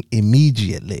ruling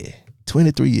immediately.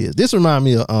 23 years. This reminds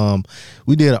me of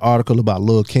we did an article about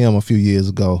Lil' Kim a few years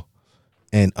ago,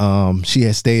 and she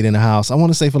had stayed in the house, I want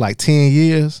to say for like 10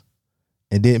 years,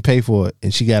 and didn't pay for it,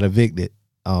 and she got evicted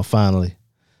finally.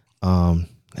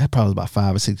 That probably was about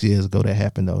 5 or 6 years ago that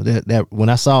happened though. That when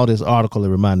I saw this article, it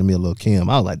reminded me of Lil' Kim.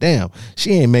 I was like, damn,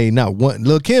 she ain't made not one.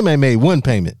 Lil' Kim ain't made one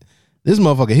payment. This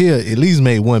motherfucker here at least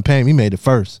made one payment. He made the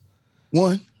first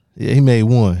one. Yeah, he made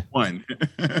one. One.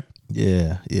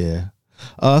 Yeah.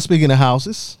 Speaking of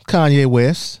houses, Kanye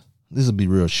West. This will be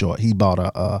real short. He bought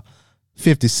a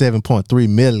 $57.3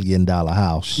 million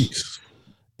house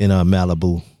in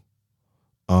Malibu.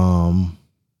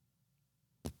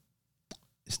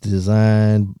 It's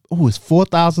designed. It's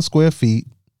 4,000 square feet,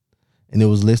 and it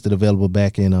was listed available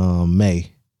back in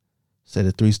May. Said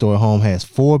the 3-story home has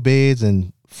 4 beds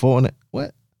and 4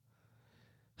 what?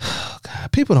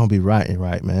 God, people don't be writing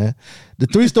right, man. The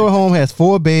 3-story home has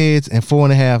 4 beds and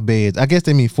 4.5 beds. I guess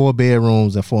they mean 4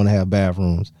 bedrooms and 4.5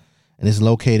 bathrooms, and it's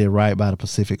located right by the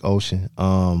Pacific Ocean.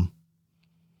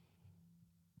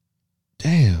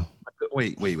 Damn.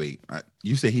 Wait.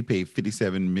 You say he paid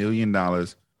 $57 million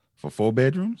for 4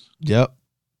 bedrooms? Yep.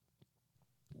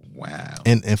 Wow.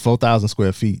 And 4,000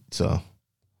 square feet. So,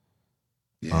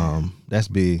 yeah. That's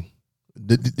big.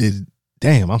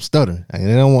 Damn, I'm stuttering.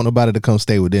 They don't want nobody to come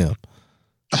stay with them.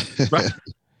 Right.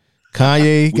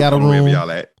 Kanye got a room. Wherever y'all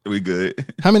at, we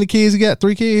good. How many kids he got?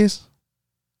 3 kids?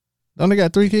 Don't they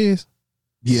got 3 kids?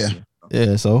 Yeah.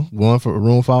 Yeah, so going for a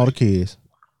room for all the kids.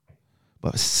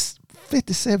 But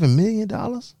 $57 million?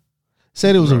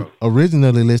 Said it was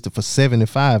originally listed for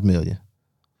 $75 million.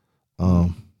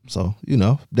 So,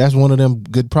 that's one of them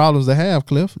good problems to have,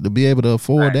 Cliff, to be able to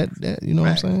afford that, you know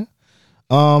what I'm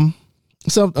saying?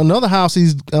 So another house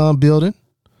he's buying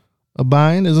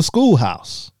is a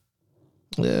schoolhouse.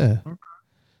 Yeah. Okay.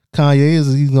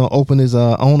 Kanye he's gonna open his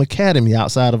own academy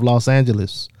outside of Los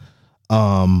Angeles.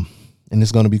 And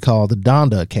it's gonna be called the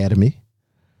Donda Academy.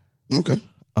 Okay.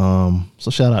 So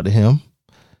shout out to him.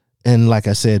 And like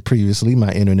I said previously,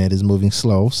 my internet is moving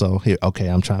slow. So here, okay,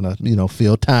 I'm trying to,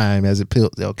 fill time as it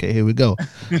pills. Okay, here we go.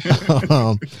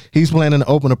 He's planning to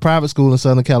open a private school in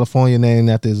Southern California named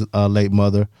after his late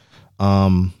mother.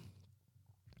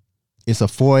 It's a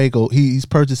 4-acre. He's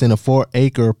purchasing a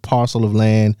 4-acre parcel of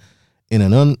land in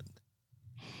an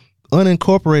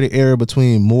unincorporated area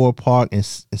between Moore Park and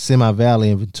Simi Valley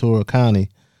in Ventura County,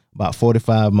 about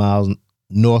 45 miles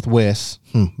northwest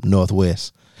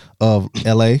of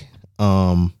LA.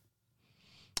 Now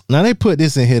they put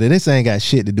this in here that this ain't got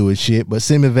shit to do with shit, but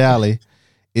Simi Valley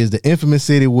is the infamous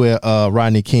city where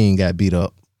Rodney King got beat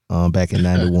up back in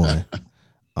 91.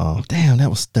 Damn, that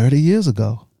was 30 years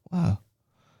ago. Wow.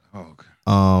 Oh,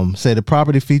 okay. Say the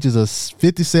property features a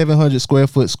 5,700 square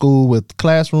foot school with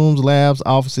classrooms, labs,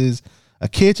 offices, a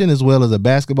kitchen, as well as a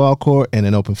basketball court and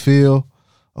an open field.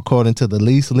 According to the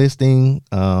lease listing,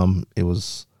 it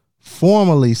was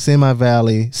formerly Simi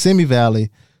Valley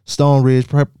Stone Ridge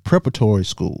Preparatory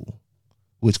School,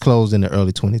 which closed in the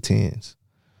early 2010s.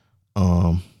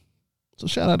 So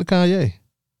shout out to Kanye.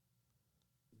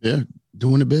 Yeah,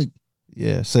 doing it big.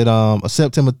 Yeah, said a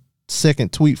September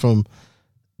 2nd tweet from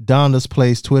Donda's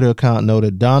Place Twitter account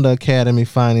noted Donda Academy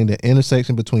finding the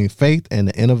intersection between faith and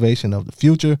the innovation of the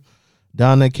future.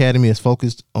 Donda Academy is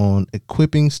focused on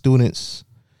equipping students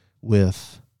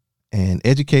with an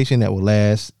education that will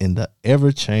last in the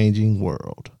ever-changing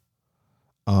world.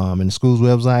 And the school's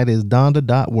website is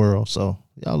donda.world, so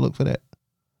y'all look for that.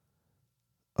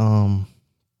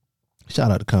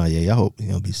 Shout out to Kanye. I hope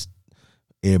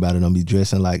everybody don't be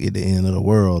dressing like at the end of the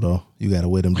world, or you got to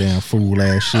wear them damn fool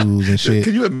ass shoes and shit.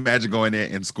 Can you imagine going there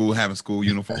in school, having school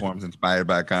uniforms inspired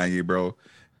by Kanye, bro?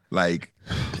 Like,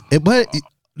 but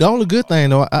the only good thing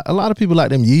though, a lot of people like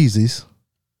them Yeezys,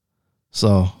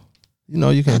 so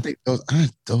you can. I think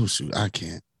those shoes I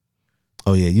can't.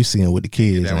 Oh yeah, you see them with the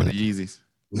kids. That with the Yeezys.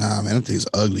 Nah, man, them things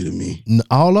ugly to me.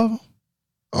 All of them?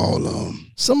 All of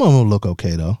them. Some of them look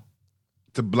okay though.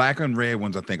 The black and red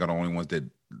ones, I think, are the only ones that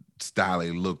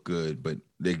stylish look good, but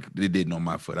they didn't on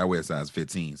my foot. I wear size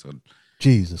 15, so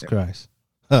Jesus Christ.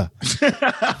 Huh.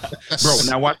 bro.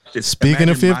 Now watch this. Speaking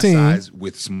of Imagine 15, my size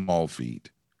with small feet,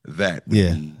 that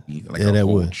would be like a that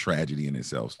whole would. tragedy in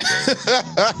itself.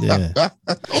 Yeah.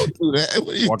 Don't do that.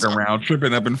 What are you Walking around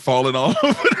tripping up and falling all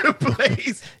over the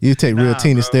place. You take real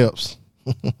teeny bro. steps.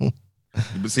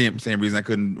 But same reason I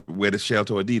couldn't wear the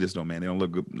Shelto Adidas though, man. They don't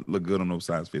look good on those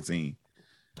size 15.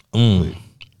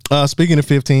 Speaking of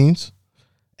 15s,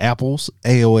 Apple's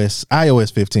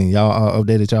iOS 15. Y'all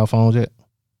updated y'all phones yet?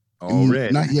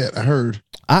 Already. Not yet. I heard.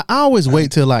 I always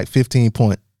wait till like 15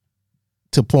 point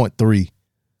to 0.3.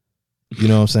 You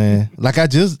know what I'm saying? Like I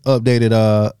just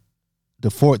updated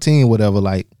the 14 whatever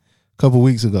like a couple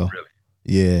weeks ago. Really?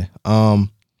 Yeah.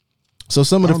 So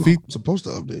some of the features I'm supposed to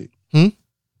update. Hmm?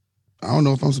 I don't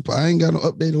know if I'm supposed. I ain't got no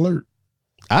update alert.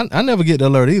 I never get the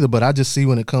alert either, but I just see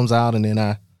when it comes out and then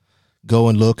I go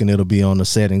and look and it'll be on the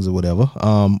settings or whatever.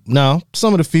 Now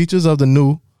some of the features of the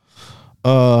new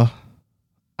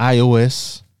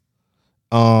iOS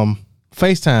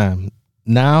FaceTime.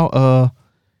 Now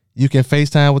you can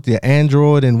FaceTime with your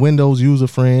Android and Windows user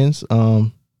friends.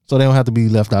 So they don't have to be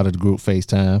left out of the group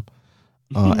FaceTime.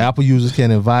 Apple users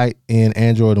can invite in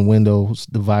Android and Windows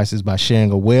devices by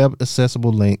sharing a web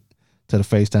accessible link to the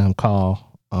FaceTime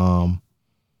call.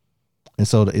 And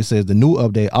so it says the new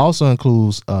update also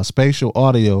includes spatial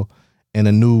audio and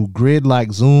a new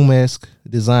grid-like Zoom-esque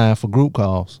design for group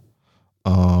calls.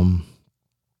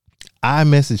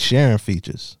 iMessage sharing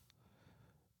features.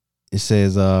 It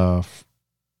says, ask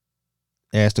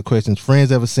the questions,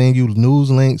 friends ever send you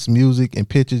news links, music, and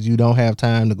pictures you don't have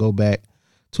time to go back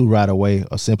to right away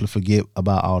or simply forget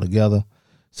about altogether?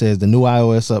 Says the new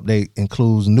iOS update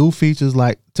includes new features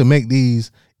like to make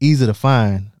these easy to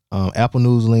find. Apple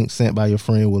News links sent by your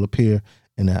friend will appear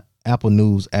in the Apple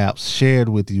News apps shared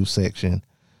with you section.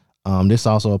 This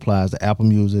also applies to Apple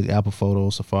Music, Apple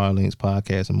Photos, Safari links,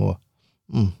 podcasts, and more.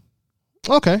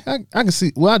 Okay, I can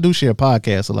see. Well, I do share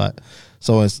podcasts a lot.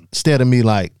 So instead of me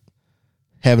like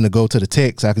having to go to the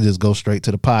text, I can just go straight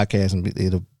to the podcast and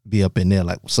it'll be up in there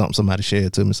like something somebody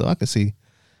shared to me. So I can see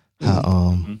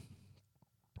how,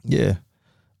 yeah.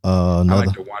 I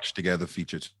like the watch together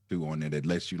feature too on there that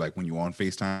lets you, like when you're on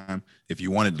FaceTime, if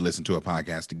you wanted to listen to a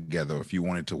podcast together, or if you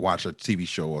wanted to watch a TV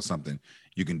show or something,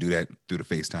 you can do that through the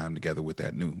FaceTime together with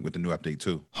the new update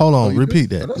too. Hold on,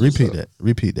 repeat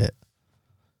that.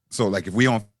 So like if we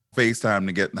on FaceTime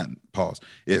to get pause.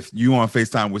 If you on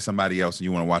FaceTime with somebody else and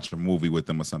you want to watch a movie with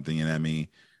them or something, you know what I mean?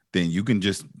 Then you can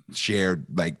just share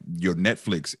like your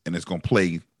Netflix and it's gonna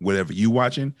play whatever you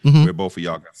watching, where both of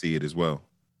y'all can see it as well.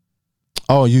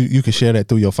 Oh, you can share that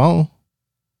through your phone?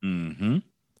 Mm-hmm.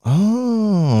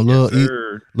 Oh, Yes,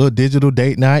 little digital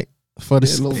date night for the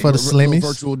slimmies.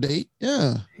 Virtual date.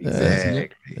 Yeah.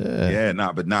 Exactly. Yeah.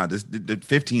 The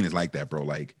 15 is like that, bro.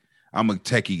 Like I'm a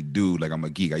techie dude. Like I'm a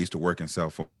geek. I used to work in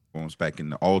cell phones back in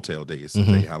the Alltel days. To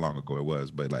tell you how long ago it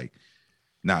was. But like,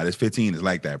 this 15 is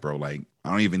like that, bro. Like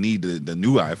I don't even need the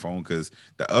new iPhone because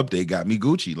the update got me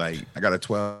Gucci. Like I got a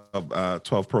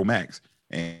 12 Pro Max,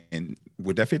 and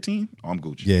with that 15, I'm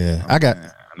Gucci. Yeah, I'm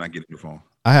not getting the phone.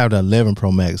 I have the 11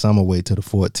 Pro Max. I'm gonna wait till the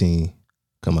 14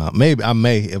 come out. Maybe I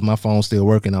may, if my phone's still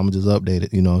working, I'm gonna just update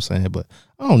it. You know what I'm saying? But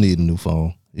I don't need a new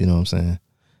phone. You know what I'm saying?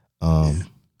 I'm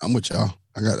with y'all.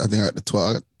 I think I got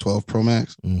the 12 Pro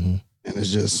Max, and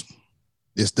it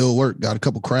still worked. Got a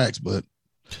couple cracks, but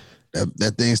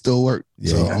that thing still worked.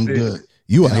 Yeah, so I'm good.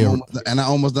 I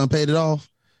almost done paid it off.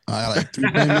 I got like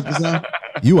 3 payments or something.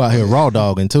 You out here raw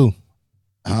dogging too.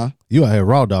 Huh? You out here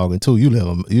raw dogging too. You live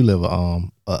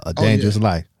a dangerous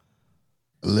life.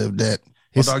 I live that.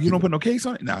 Dog, you don't put no case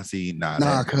on it? Nah,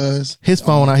 cuz. His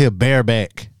phone out here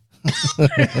bareback.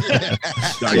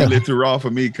 You live too raw for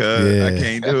me, cuz. Yeah. I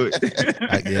can't do it.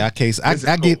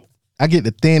 I get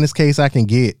the thinnest case I can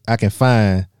get, I can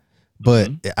find,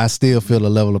 but I still feel a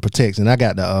level of protection. I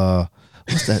got the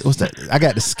what's that? I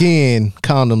got the skin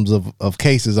condoms of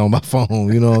cases on my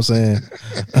phone, you know what I'm saying?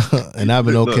 And I've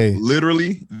been okay.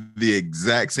 Literally the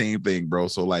exact same thing, bro.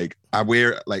 So like I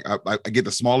wear like I get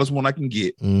the smallest one I can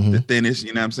get, the thinnest,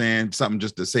 you know what I'm saying? Something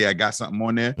just to say I got something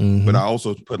on there. But I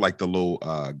also put like the little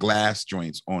glass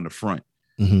joints on the front.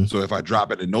 So if I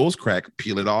drop it in nose crack,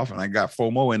 peel it off, and I got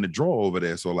FOMO in the drawer over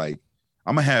there. So like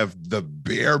I'm gonna have the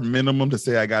bare minimum to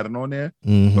say I got it on there,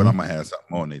 but I'm gonna have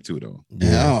something on there too, though.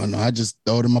 Yeah, I don't know. I just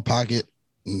throw it in my pocket.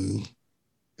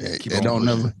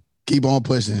 Keep on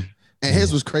pushing. And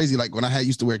his was crazy. Like when I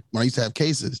used to have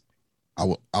cases,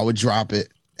 I would drop it,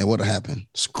 and what'll happen?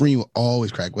 Screen will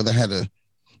always crack, whether I had a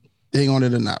thing on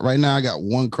it or not. Right now, I got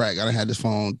one crack. I done had this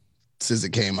phone since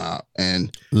it came out,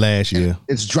 and last year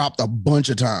it's dropped a bunch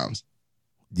of times.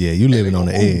 Yeah, you living on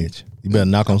the edge. You better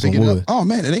knock on some wood. Oh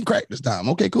man, it ain't cracked this time.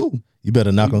 Okay, cool. You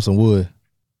better knock on some wood.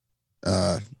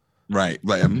 Right,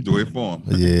 like I'm doing it for him.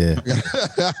 Yeah.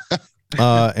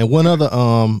 And one other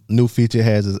new feature it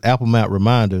has is Apple Map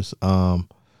reminders.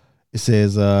 It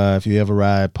says if you ever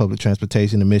ride public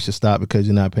transportation and miss your stop because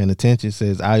you're not paying attention, it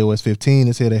says iOS 15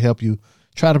 is here to help you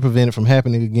try to prevent it from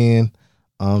happening again.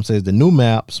 Says the new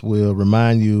maps will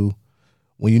remind you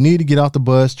when you need to get off the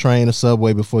bus, train, or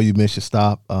subway before you miss your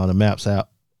stop. The Maps app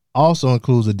also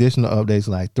includes additional updates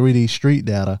like 3D street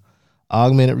data,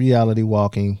 augmented reality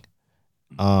walking,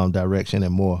 direction,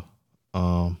 and more.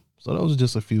 So those are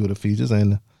just a few of the features,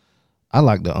 and I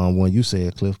like the one you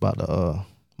said, Cliff, about the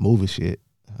movie shit.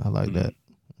 I like that.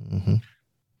 Mm-hmm.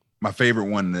 My favorite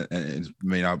one that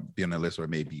may not be on the list, or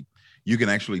maybe you can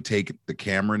actually take the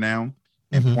camera now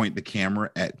and point the camera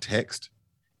at text,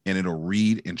 and it'll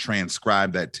read and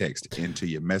transcribe that text into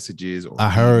your messages. Or I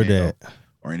heard that,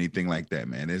 or anything like that.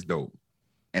 Man, it's dope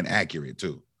and accurate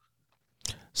too.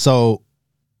 So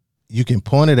you can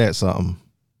point it at something.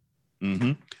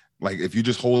 Mm-hmm. Like if you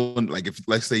just hold, like if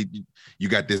let's say you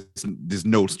got this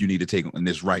notes you need to take on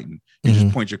this writing, you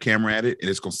just point your camera at it and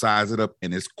it's gonna size it up,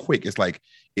 and it's quick. It's like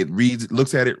it reads,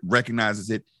 looks at it, recognizes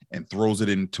it, and throws it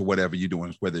into whatever you're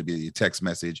doing, whether it be a text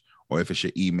message or if it's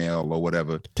your email or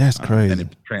whatever. That's crazy. And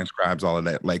it transcribes all of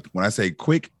that. Like when I say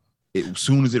quick, as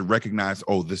soon as it recognized,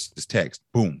 oh, this is text,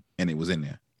 boom, and it was in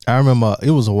there. I remember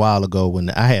it was a while ago when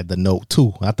I had the Note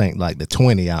 2. I think like the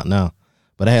 20 out now,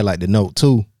 but I had like the Note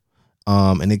 2.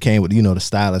 And it came with, the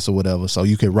stylus or whatever. So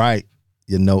you could write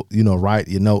your note, write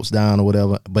your notes down or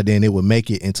whatever, but then it would make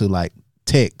it into like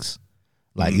text,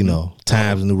 like,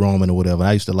 Times New Roman or whatever.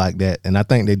 I used to like that. And I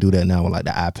think they do that now with like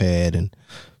the iPad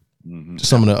and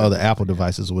some of the other Apple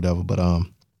devices or whatever. But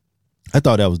I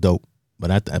thought that was dope.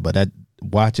 But I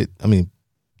watch it,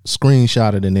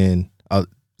 screenshot it, and then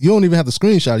you don't even have to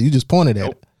screenshot it. You just point it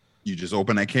at it. You just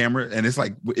open that camera, and it's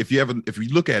like if you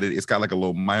look at it, it's got like a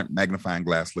little magnifying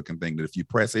glass looking thing that if you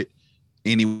press it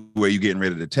anywhere you're getting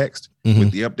ready to text with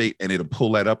the update, and it'll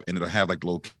pull that up, and it'll have like a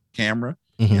little camera.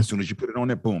 And as soon as you put it on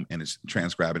there, boom, and it's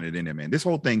transcribing it in there, man. This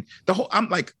whole thing, I'm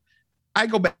like, I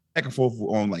go back and forth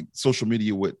on like social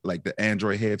media with like the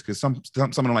Android heads, because some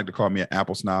don't like to call me an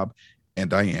Apple snob,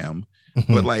 and I am,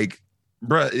 but like,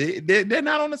 bro, they're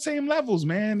not on the same levels,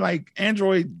 man. Like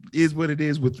Android is what it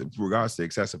is with regards to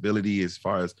accessibility as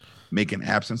far as making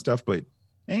apps and stuff, but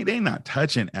they not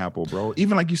touching Apple, bro.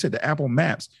 Even like you said, the Apple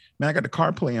Maps, man, I got the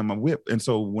CarPlay on my whip, and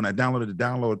so when I downloaded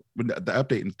the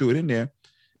update and threw it in there,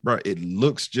 bro, it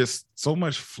looks just so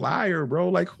much flyer, bro.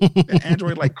 Like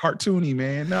Android, like cartoony,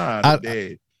 man. Nah,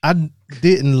 I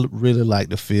didn't really like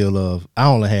the feel of. I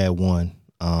only had one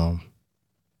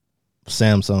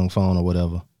Samsung phone or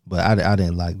whatever. But I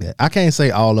didn't like that. I can't say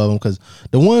all of them, because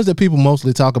the ones that people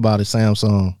mostly talk about is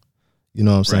Samsung. You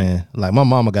know what I'm saying? Like my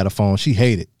mama got a phone. She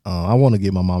hated. I want to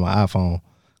get my mama an iPhone,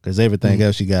 because everything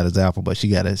else she got is Apple. But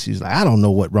she's like, I don't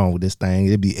know what's wrong with this thing.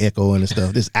 It'd be echoing and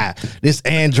stuff. This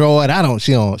Android.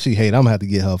 She hate. I'm gonna have to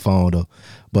get her phone though.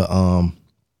 But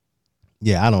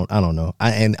yeah, I don't know.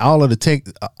 And all of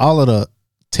the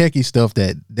techie stuff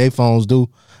that they phones do,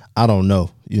 I don't know.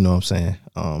 You know what I'm saying?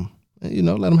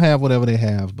 Let them have whatever they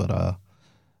have, but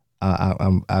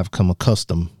I've come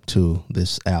accustomed to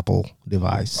this Apple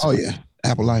device. Oh yeah,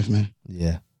 Apple life, man.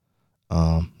 Yeah.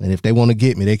 And if they want to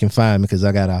get me, they can find me, because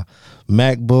I got a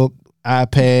MacBook,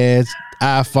 iPads,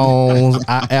 iPhones,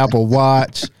 Apple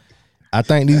Watch. I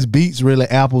think these Beats really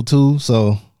Apple too.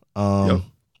 So all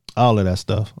of that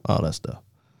stuff.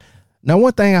 Now,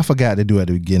 one thing I forgot to do at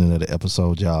the beginning of the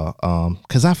episode, y'all,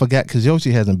 because I forgot, because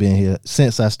Yoshi hasn't been here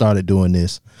since I started doing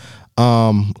this.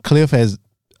 Cliff has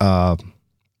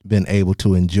been able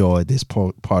to enjoy this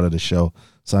part of the show,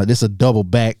 so this is a double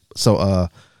back. So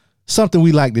something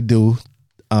we like to do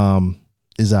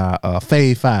is our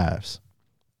fave fives.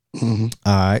 All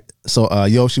right, so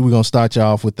Yoshi, we're gonna start you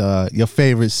off with your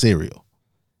favorite cereal.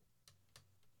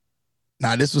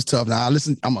 Now this was tough. Now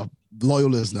I'm a loyal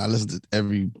listener. I listen to it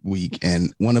every week,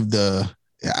 and I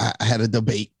had a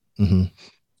debate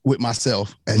with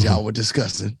myself as y'all were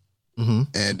discussing. And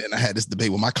then I had this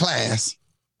debate with my class,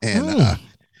 and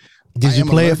did you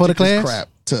play it for the class? Crap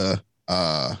to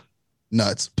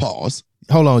nuts. Pause.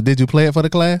 Hold on. Did you play it for the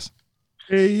class?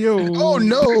 Hey yo. Oh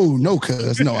no,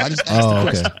 cuz no. I just asked the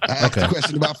question. I asked the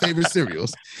question about favorite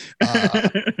cereals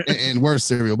and worst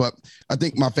cereal. But I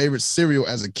think my favorite cereal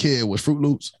as a kid was Fruit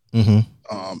Loops.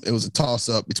 It was a toss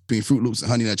up between Fruit Loops and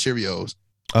Honey Nut Cheerios.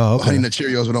 Oh, okay. Honey Nut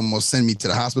Cheerios would almost send me to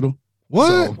the hospital. What?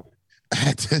 So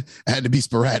I had to be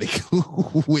sporadic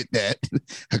with that.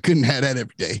 I couldn't have that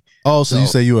every day. Oh, so you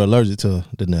say you were allergic to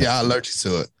the nuts? Yeah, I'm allergic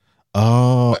to it.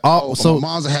 Oh, So my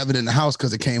mom's would have it in the house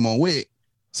because it came on WIC.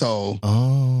 So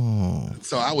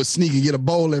I would sneak and get a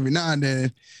bowl every now and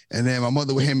then my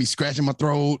mother would hear me scratching my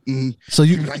throat, and so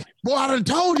you be like, "Boy, I done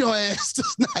told your ass to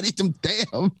not eat them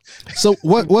damn." So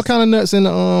what kind of nuts in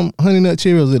the Honey Nut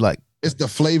Cheerios is it like? It's the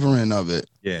flavoring of it.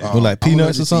 Yeah. With like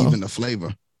peanuts or something? Even the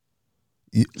flavor.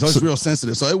 So it's real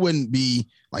sensitive. So it wouldn't be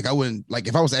like I wouldn't like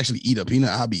if I was to actually eat a peanut,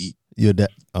 I'd be You're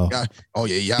that.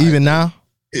 yeah. Even now?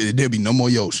 There'd be no more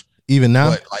yosh. Even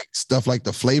now? But like stuff like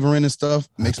the flavoring and stuff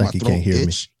makes my think you throat can't hear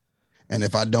itch. And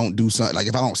if I don't do something, like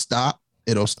if I don't stop,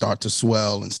 it'll start to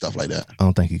swell and stuff like that. I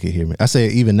don't think you can hear me. I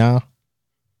said even now?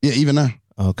 Yeah, even now.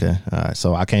 Okay. All right.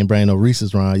 So I can't bring no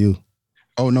Reese's around you.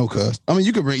 Oh no, cuz. I mean,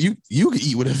 you could bring you can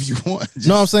eat whatever you want.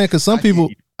 No, I'm saying because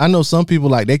I know some people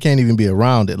like they can't even be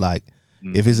around it. Like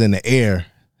if it's in the air,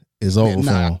 it's over for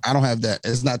them. I don't have that.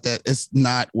 It's not that. It's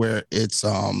not where it's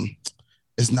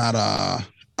not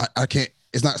I can't.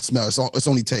 It's not smell. It's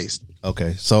only taste.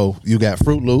 Okay. So you got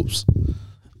Fruit Loops.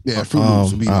 Yeah, Fruit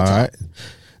Loops would be all right.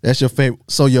 That's your favorite.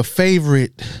 So your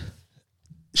favorite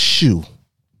shoe?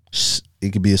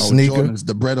 It could be a sneaker. Jordan's,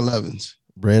 the Bread 11s.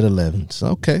 Bread 11s.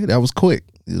 Okay, that was quick.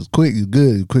 It was quick. You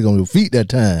good. You quick on your feet that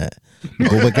time.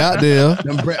 Go back out there.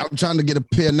 I'm trying to get a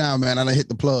pair now, man. I done hit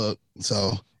the plug,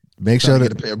 so make sure that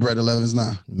get a pair of Bread 11s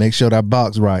now. Make sure that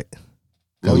box right.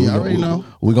 Oh yeah, I already know.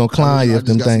 We're gonna climb you if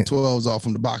them things. 12s off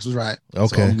from the box was right.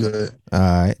 Okay, so I'm good. All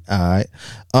right.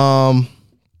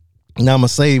 Now I'm gonna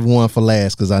save one for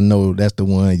last because I know that's the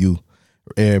one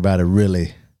everybody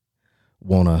really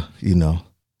wanna,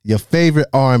 your favorite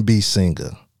R&B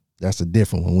singer. That's a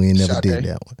different one. We ain't never did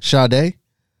that one. Sade?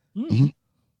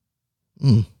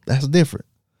 Mm-hmm. That's different.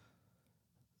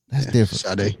 That's different.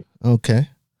 Sade. Okay.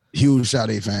 Huge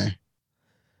Sade fan.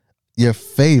 Your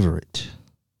favorite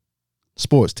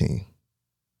sports team?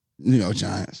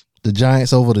 Giants. The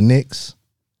Giants over the Knicks?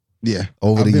 Yeah.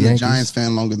 Over I've the been Yankees? a Giants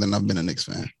fan longer than I've been a Knicks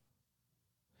fan.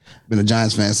 Been a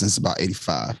Giants fan since about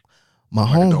 85. My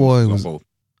homeboy was both.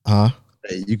 Huh?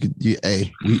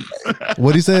 Hey,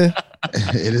 What'd he say?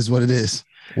 It is what it is.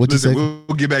 What you say? We'll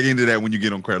get back into that when you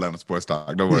get on Carolina Sports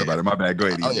Talk. Don't worry about it. My bad. Go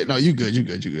ahead. Oh, yeah, no, you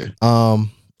good.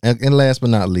 And last but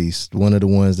not least, one of the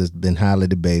ones that's been highly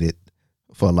debated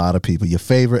for a lot of people. Your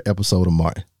favorite episode of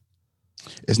Martin?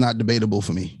 It's not debatable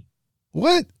for me.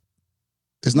 What?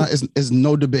 It's not. It's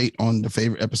no debate on the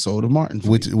favorite episode of Martin.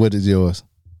 What is yours?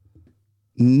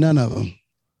 None of them.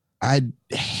 I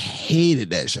hated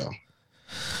that show.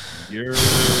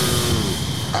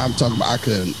 I'm talking about.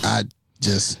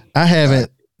 I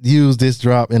haven't used this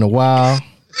drop in a while.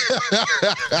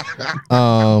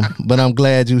 But I'm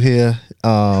glad you're here.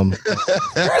 Girl, shut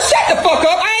the fuck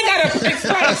up. I ain't gotta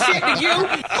explain shit to you.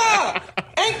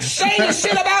 Ain't saying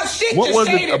shit about shit. What was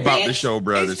it about the show,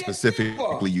 brother,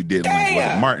 specifically you didn't like?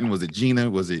 Was it Martin? Was it Gina?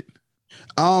 Was it?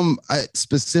 I'm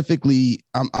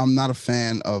not a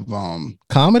fan of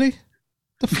comedy.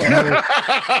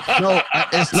 No,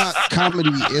 it's not comedy.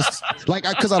 It's like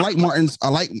because I like Martin's. I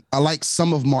like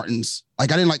some of Martin's.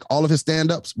 Like I didn't like all of his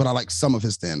stand-ups, but I like some of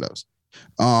his stand-ups.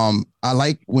 I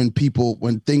like when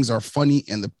things are funny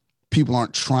and the people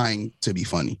aren't trying to be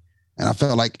funny. And I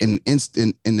felt like in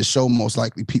the show, most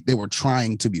likely they were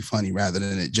trying to be funny rather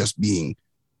than it just being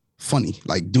funny.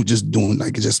 Like just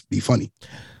be funny.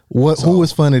 Who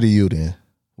was funny to you then?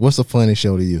 What's a funny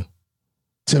show to you?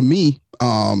 To me,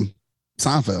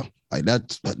 Seinfeld. Like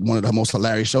that's one of the most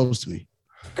hilarious shows to me.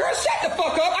 Girl, shut the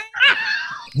fuck up.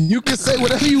 You can say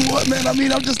whatever you want, man. I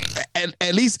mean, I'm just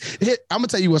at least I'm gonna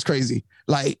tell you what's crazy.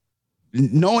 Like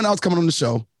knowing I was coming on the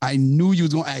show, I knew you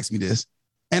was gonna ask me this,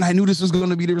 and I knew this was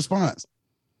gonna be the response.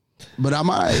 But I'm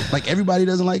all right. Like everybody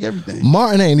doesn't like everything.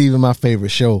 Martin ain't even my favorite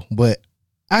show, but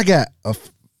I got a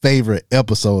favorite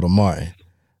episode of Martin.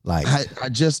 Like I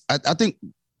think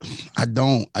I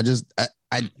don't.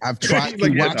 I've tried to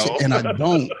watch it and I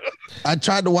don't. I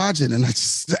tried to watch it and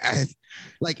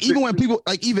like even when people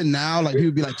like even now like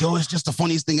people be like, yo, it's just the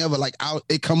funniest thing ever. Like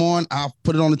it come on, I'll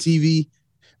put it on the TV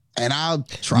and I'll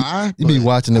try. You be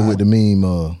watching it with the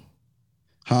meme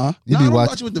huh? You be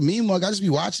watching it with the meme mug. I just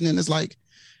be watching it and it's like,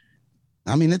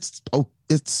 I mean it's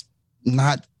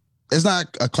not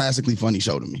a classically funny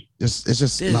show to me. It's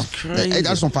just That's crazy. I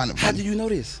just don't find it funny. How do you know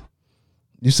this?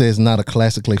 You say it's not a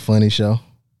classically funny show?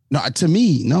 No, to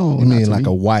me, no. You mean like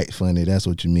a white funny? That's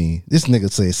what you mean. This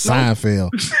nigga says Seinfeld.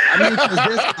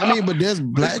 But there's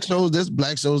black shows. There's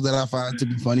black shows that I find to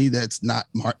be funny. That's not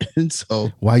Martin. So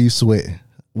why you sweating?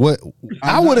 What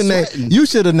I would have named? You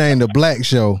should have named a black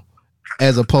show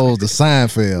as opposed to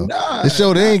Seinfeld. Nah, The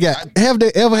show they ain't got. Have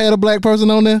they ever had a black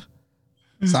person on there?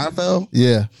 Seinfeld.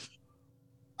 Yeah.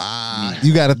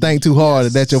 You got to think too hard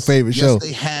if that's your favorite show. Yes,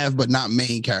 they have, but not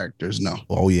main characters. No.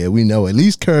 Oh yeah, we know. At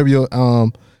least Curb Your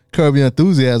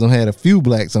Enthusiasm had a few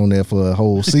blacks on there for a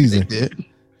whole season. They did.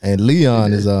 And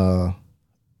Leon is a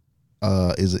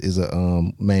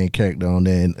main character on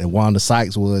there, and Wanda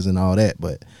Sykes was and all that.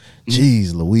 But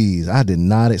geez, Louise, I did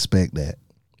not expect that.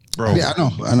 Bro. Yeah,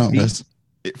 I know.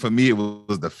 For me, it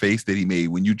was the face that he made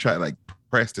when you try like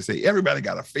press to say everybody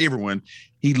got a favorite one.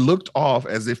 He looked off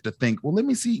as if to think, well, let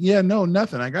me see. Yeah, no,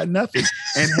 nothing. I got nothing,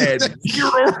 and had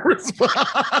zero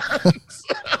response.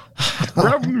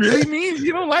 Bro, really mean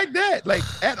you don't like that, like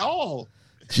at all?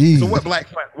 Jeez. So what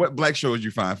black shows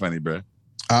you find funny, bro?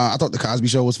 I thought the Cosby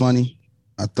Show was funny.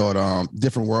 I thought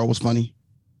Different World was funny.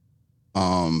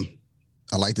 I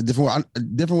liked the Different World.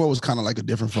 Different World was kind of like a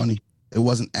different funny. It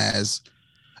wasn't as.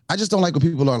 I just don't like when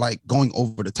people are like going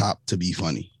over the top to be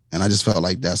funny, and I just felt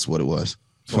like that's what it was.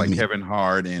 So like me. Kevin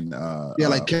Hart and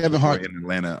like Kevin Hart in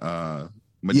Atlanta.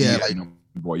 Yeah, like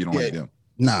boy, you don't like them.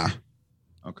 Nah.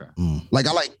 Okay. Like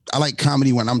I like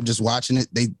comedy when I'm just watching it.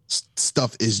 They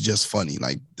stuff is just funny.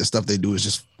 Like the stuff they do is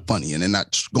just funny, and they're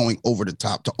not going over the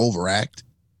top to overact.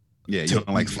 Yeah, you don't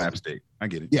like slapstick. I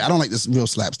get it. Yeah, I don't like this real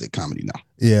slapstick comedy now.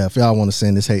 Yeah, if y'all want to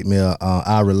send this hate mail,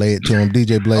 I'll relay it to him.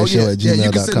 DJBlazeShow@gmail.com. Yeah,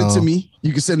 you can send it to me.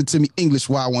 You can send it to me,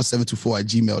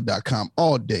 EnglishY1724@gmail.com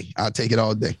all day. I'll take it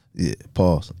all day. Yeah,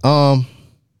 pause. Oh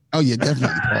yeah,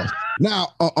 definitely pause.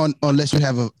 Now, unless you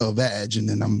have a badge, and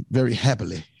then I'm very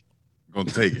happily gonna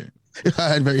take it.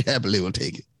 I very happily will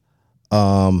take it.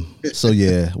 So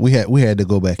yeah, we had to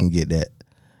go back and get that.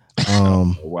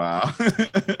 Wow.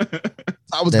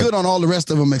 I was good on all the rest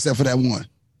of them except for that one.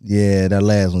 Yeah, that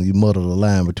last one, you muddled the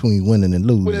line between winning and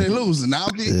losing. Winning and losing. Now,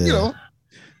 yeah.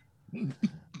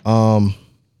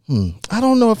 I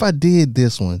don't know if I did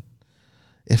this one.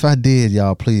 If I did,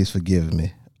 y'all, please forgive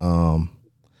me.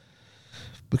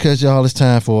 Because y'all, it's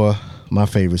time for my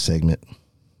favorite segment.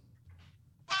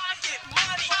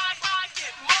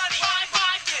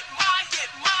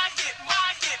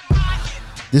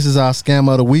 This is our scam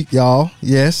of the week, y'all.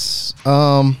 Yes.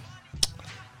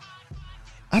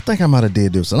 I think I might have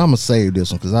did this one. I'm going to save this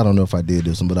one because I don't know if I did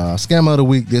this one. But scam of the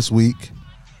week this week.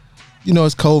 You know,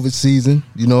 it's COVID season,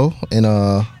 you know. And,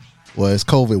 it's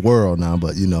COVID world now.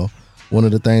 But, you know, one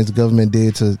of the things the government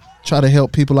did to try to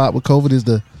help people out with COVID is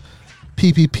the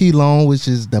PPP loan, which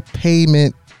is the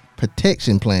Payment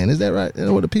Protection Plan. Is that right? You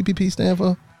know what the PPP stand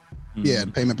for? Yeah,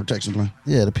 the Payment Protection Plan.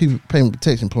 Yeah, the Payment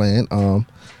Protection Plan.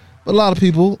 But a lot of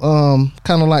people,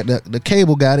 kind of like the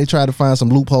cable guy, they tried to find some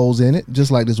loopholes in it, just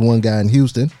like this one guy in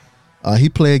Houston. He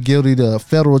pled guilty to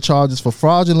federal charges for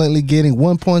fraudulently getting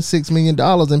 $1.6 million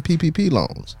in PPP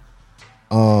loans.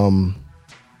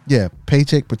 Yeah,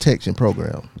 Paycheck Protection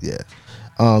Program. Yeah.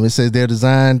 It says they're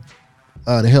designed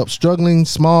to help struggling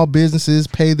small businesses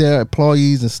pay their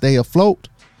employees and stay afloat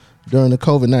during the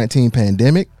COVID-19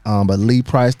 pandemic. But Lee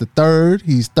Price III,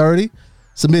 he's 30,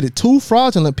 submitted 2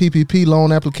 fraudulent PPP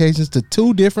loan applications to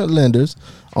 2 different lenders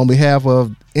on behalf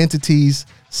of entities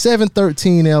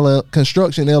 713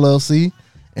 Construction LLC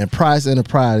and Price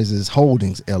Enterprises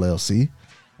Holdings LLC.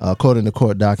 According to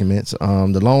court documents,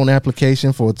 the loan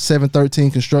application for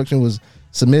 713 Construction was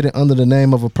submitted under the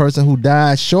name of a person who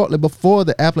died shortly before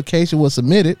the application was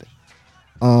submitted.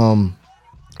 And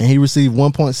he received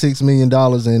 $1.6 million in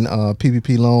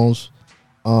PPP loans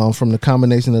from the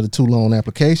combination of the 2 loan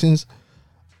applications.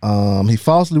 He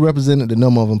falsely represented the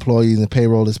number of employees and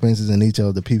payroll expenses in each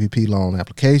of the PPP loan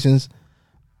applications.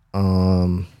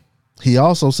 He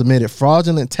also submitted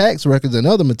fraudulent tax records and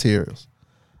other materials.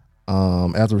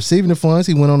 After receiving the funds,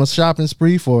 he went on a shopping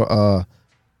spree for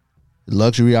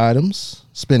luxury items,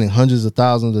 spending hundreds of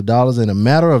thousands of dollars in a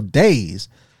matter of days,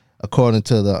 according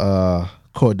to the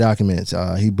court documents.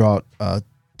 He brought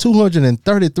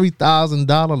 $233,000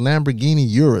 Lamborghini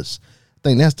Urus. I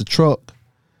think that's the truck.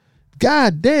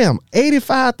 God damn,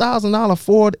 $85,000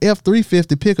 Ford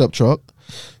F-350 pickup truck.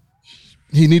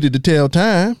 He needed to tell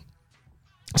time,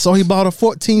 so he bought a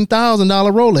 $14,000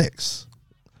 Rolex.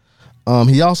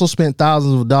 He also spent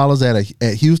thousands of dollars at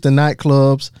Houston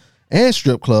nightclubs and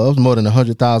strip clubs, more than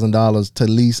 $100,000 to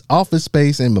lease office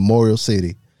space in Memorial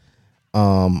City.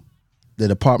 The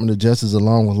Department of Justice,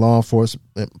 along with law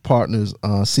enforcement partners,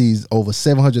 seized over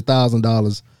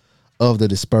 $700,000 of the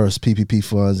dispersed PPP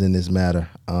funds in this matter.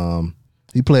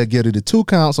 He pled guilty to 2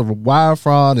 counts of wire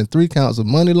fraud and 3 counts of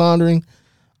money laundering.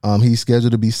 He's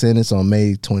scheduled to be sentenced on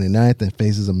May 29th and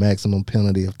faces a maximum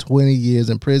penalty of 20 years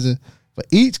in prison for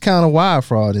each count of wire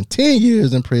fraud and 10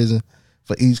 years in prison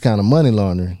for each count of money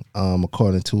laundering,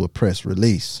 according to a press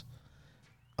release.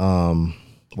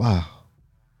 Wow.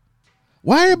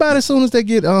 Why everybody as soon as they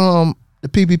get the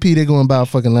PPP they go and buy a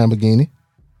fucking Lamborghini?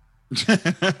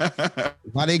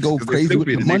 Why they go crazy with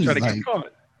the money? Like,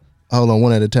 hold on,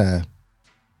 one at a time.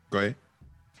 Go ahead.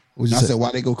 I said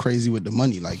why they go crazy with the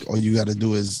money? Like all you got to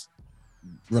do is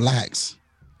relax.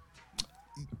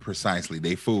 Precisely,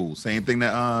 they fool. Same thing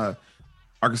that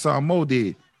Arkansas Mo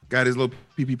did. Got his little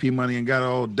PPP money and got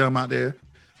all dumb out there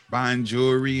buying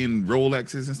jewelry and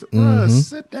Rolexes and stuff. Bruh,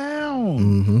 sit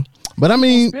down. But I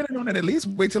mean, spend it on it. At least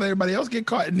wait till everybody else get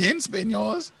caught and then spend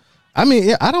yours. I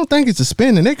mean, I don't think it's a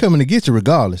spending. They're coming to get you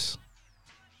regardless.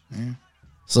 Yeah.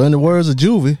 So in the words of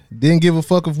Juvie, didn't give a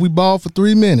fuck if we balled for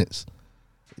 3 minutes.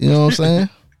 You know what I'm saying?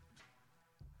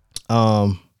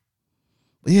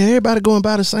 But yeah, everybody going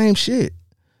by the same shit.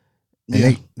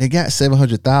 And they got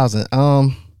 700,000.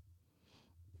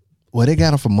 Well, they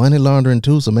got him for money laundering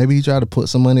too, so maybe he tried to put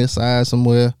some money aside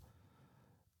somewhere.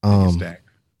 Well,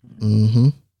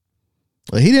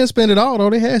 he didn't spend it all though.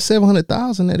 They had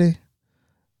 700,000 that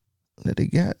they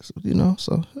got, you know.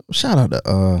 So shout out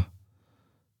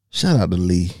to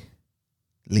Lee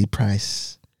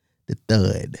Price the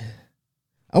third.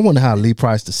 I wonder how Lee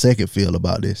Price the second feel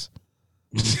about this.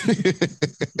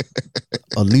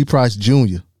 Or Lee Price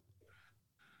Jr.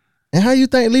 And how you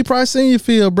think Lee Price Sr.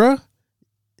 feel, bro?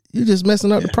 You just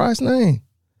messing up the Price name.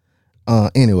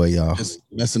 Anyway, y'all. Just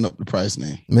messing up the Price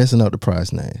name. Messing up the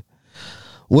Price name.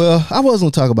 Well, I was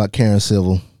gonna talk about Karen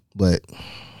Civil, but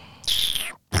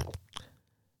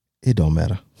it don't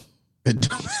matter.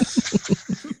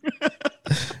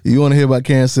 You want to hear about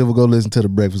Karen Civil? Go listen to The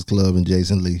Breakfast Club and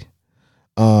Jason Lee.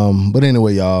 But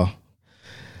anyway, y'all,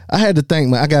 I gotta thank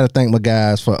my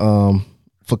guys for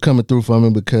coming through for me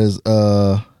because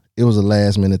it was a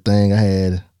last minute thing. I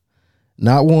had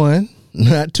not one,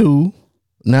 not two,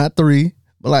 not three,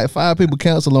 but like 5 people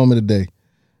cancel on me today.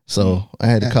 So I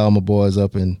had to call my boys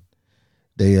up and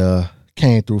they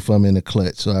came through for me in the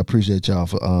clutch. So I appreciate y'all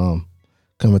for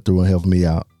coming through and helping me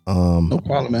out. No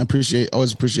problem, man.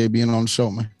 Always appreciate being on the show,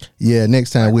 man. Yeah,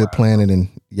 next time we'll plan it and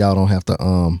y'all don't have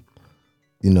to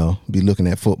be looking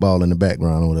at football in the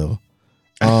background or whatever.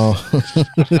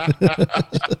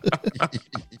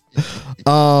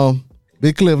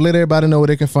 Big Cliff, let everybody know where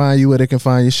they can find you, where they can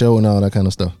find your show and all that kind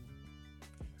of stuff.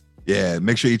 Yeah,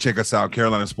 make sure you check us out,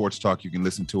 Carolina Sports Talk. You can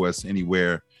listen to us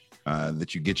anywhere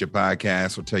that you get your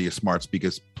podcast, or tell your smart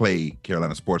speakers, play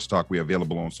Carolina Sports Talk. We're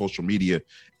available on social media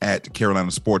at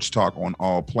Carolina Sports Talk on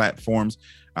all platforms.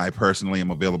 I personally am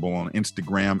available on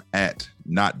Instagram at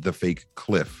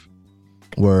NotTheFakeCliff.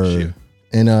 Word. Shit.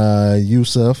 And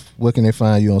Yusuf, where can they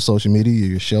find you on social media,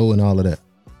 your show and all of that?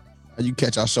 You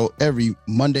catch our show every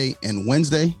Monday and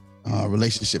Wednesday,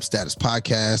 Relationship Status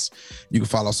Podcast. You can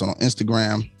follow us on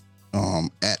Instagram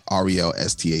at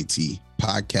RELSTAT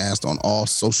Podcast on all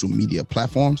social media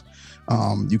platforms.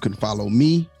 You can follow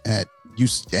me at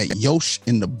Yosh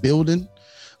in the Building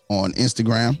on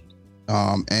Instagram,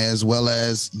 as well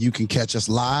as you can catch us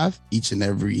live each and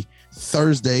every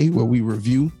Thursday where we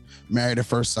review Married at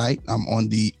First Sight. I'm on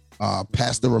the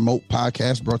Pass the Remote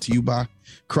podcast brought to you by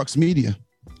Crux Media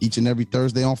each and every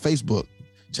Thursday on Facebook.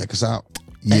 Check us out.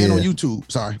 Yeah. And on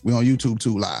YouTube. Sorry, we're on YouTube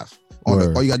too live.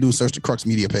 All you gotta do is search the Crux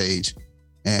Media page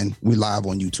and we live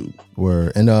on YouTube.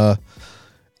 Word. And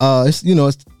it's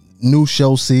it's new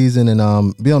show season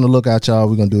and be on the lookout, y'all.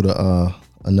 We're gonna do the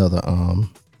another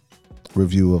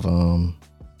review of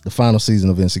the final season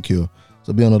of Insecure.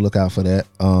 So be on the lookout for that.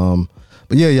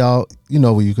 But yeah, y'all, you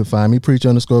know where you can find me,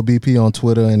 Preacher_BP on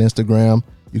Twitter and Instagram.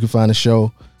 You can find the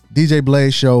show, DJ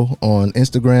Blaze Show on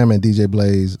Instagram and DJ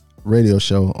Blaze Radio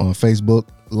Show on Facebook.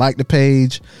 Like the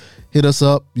page, hit us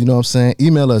up, you know what I'm saying?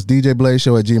 Email us,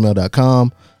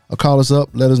 djblazeshow@gmail.com, or call us up,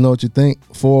 let us know what you think,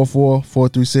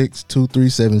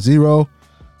 404-436-2370.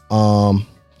 I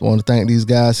want to thank these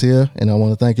guys here, and I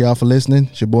want to thank y'all for listening.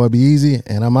 It's your boy Be Easy,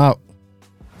 and I'm out.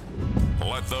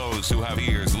 Let those who have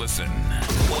ears listen.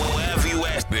 We'll have you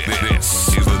ask this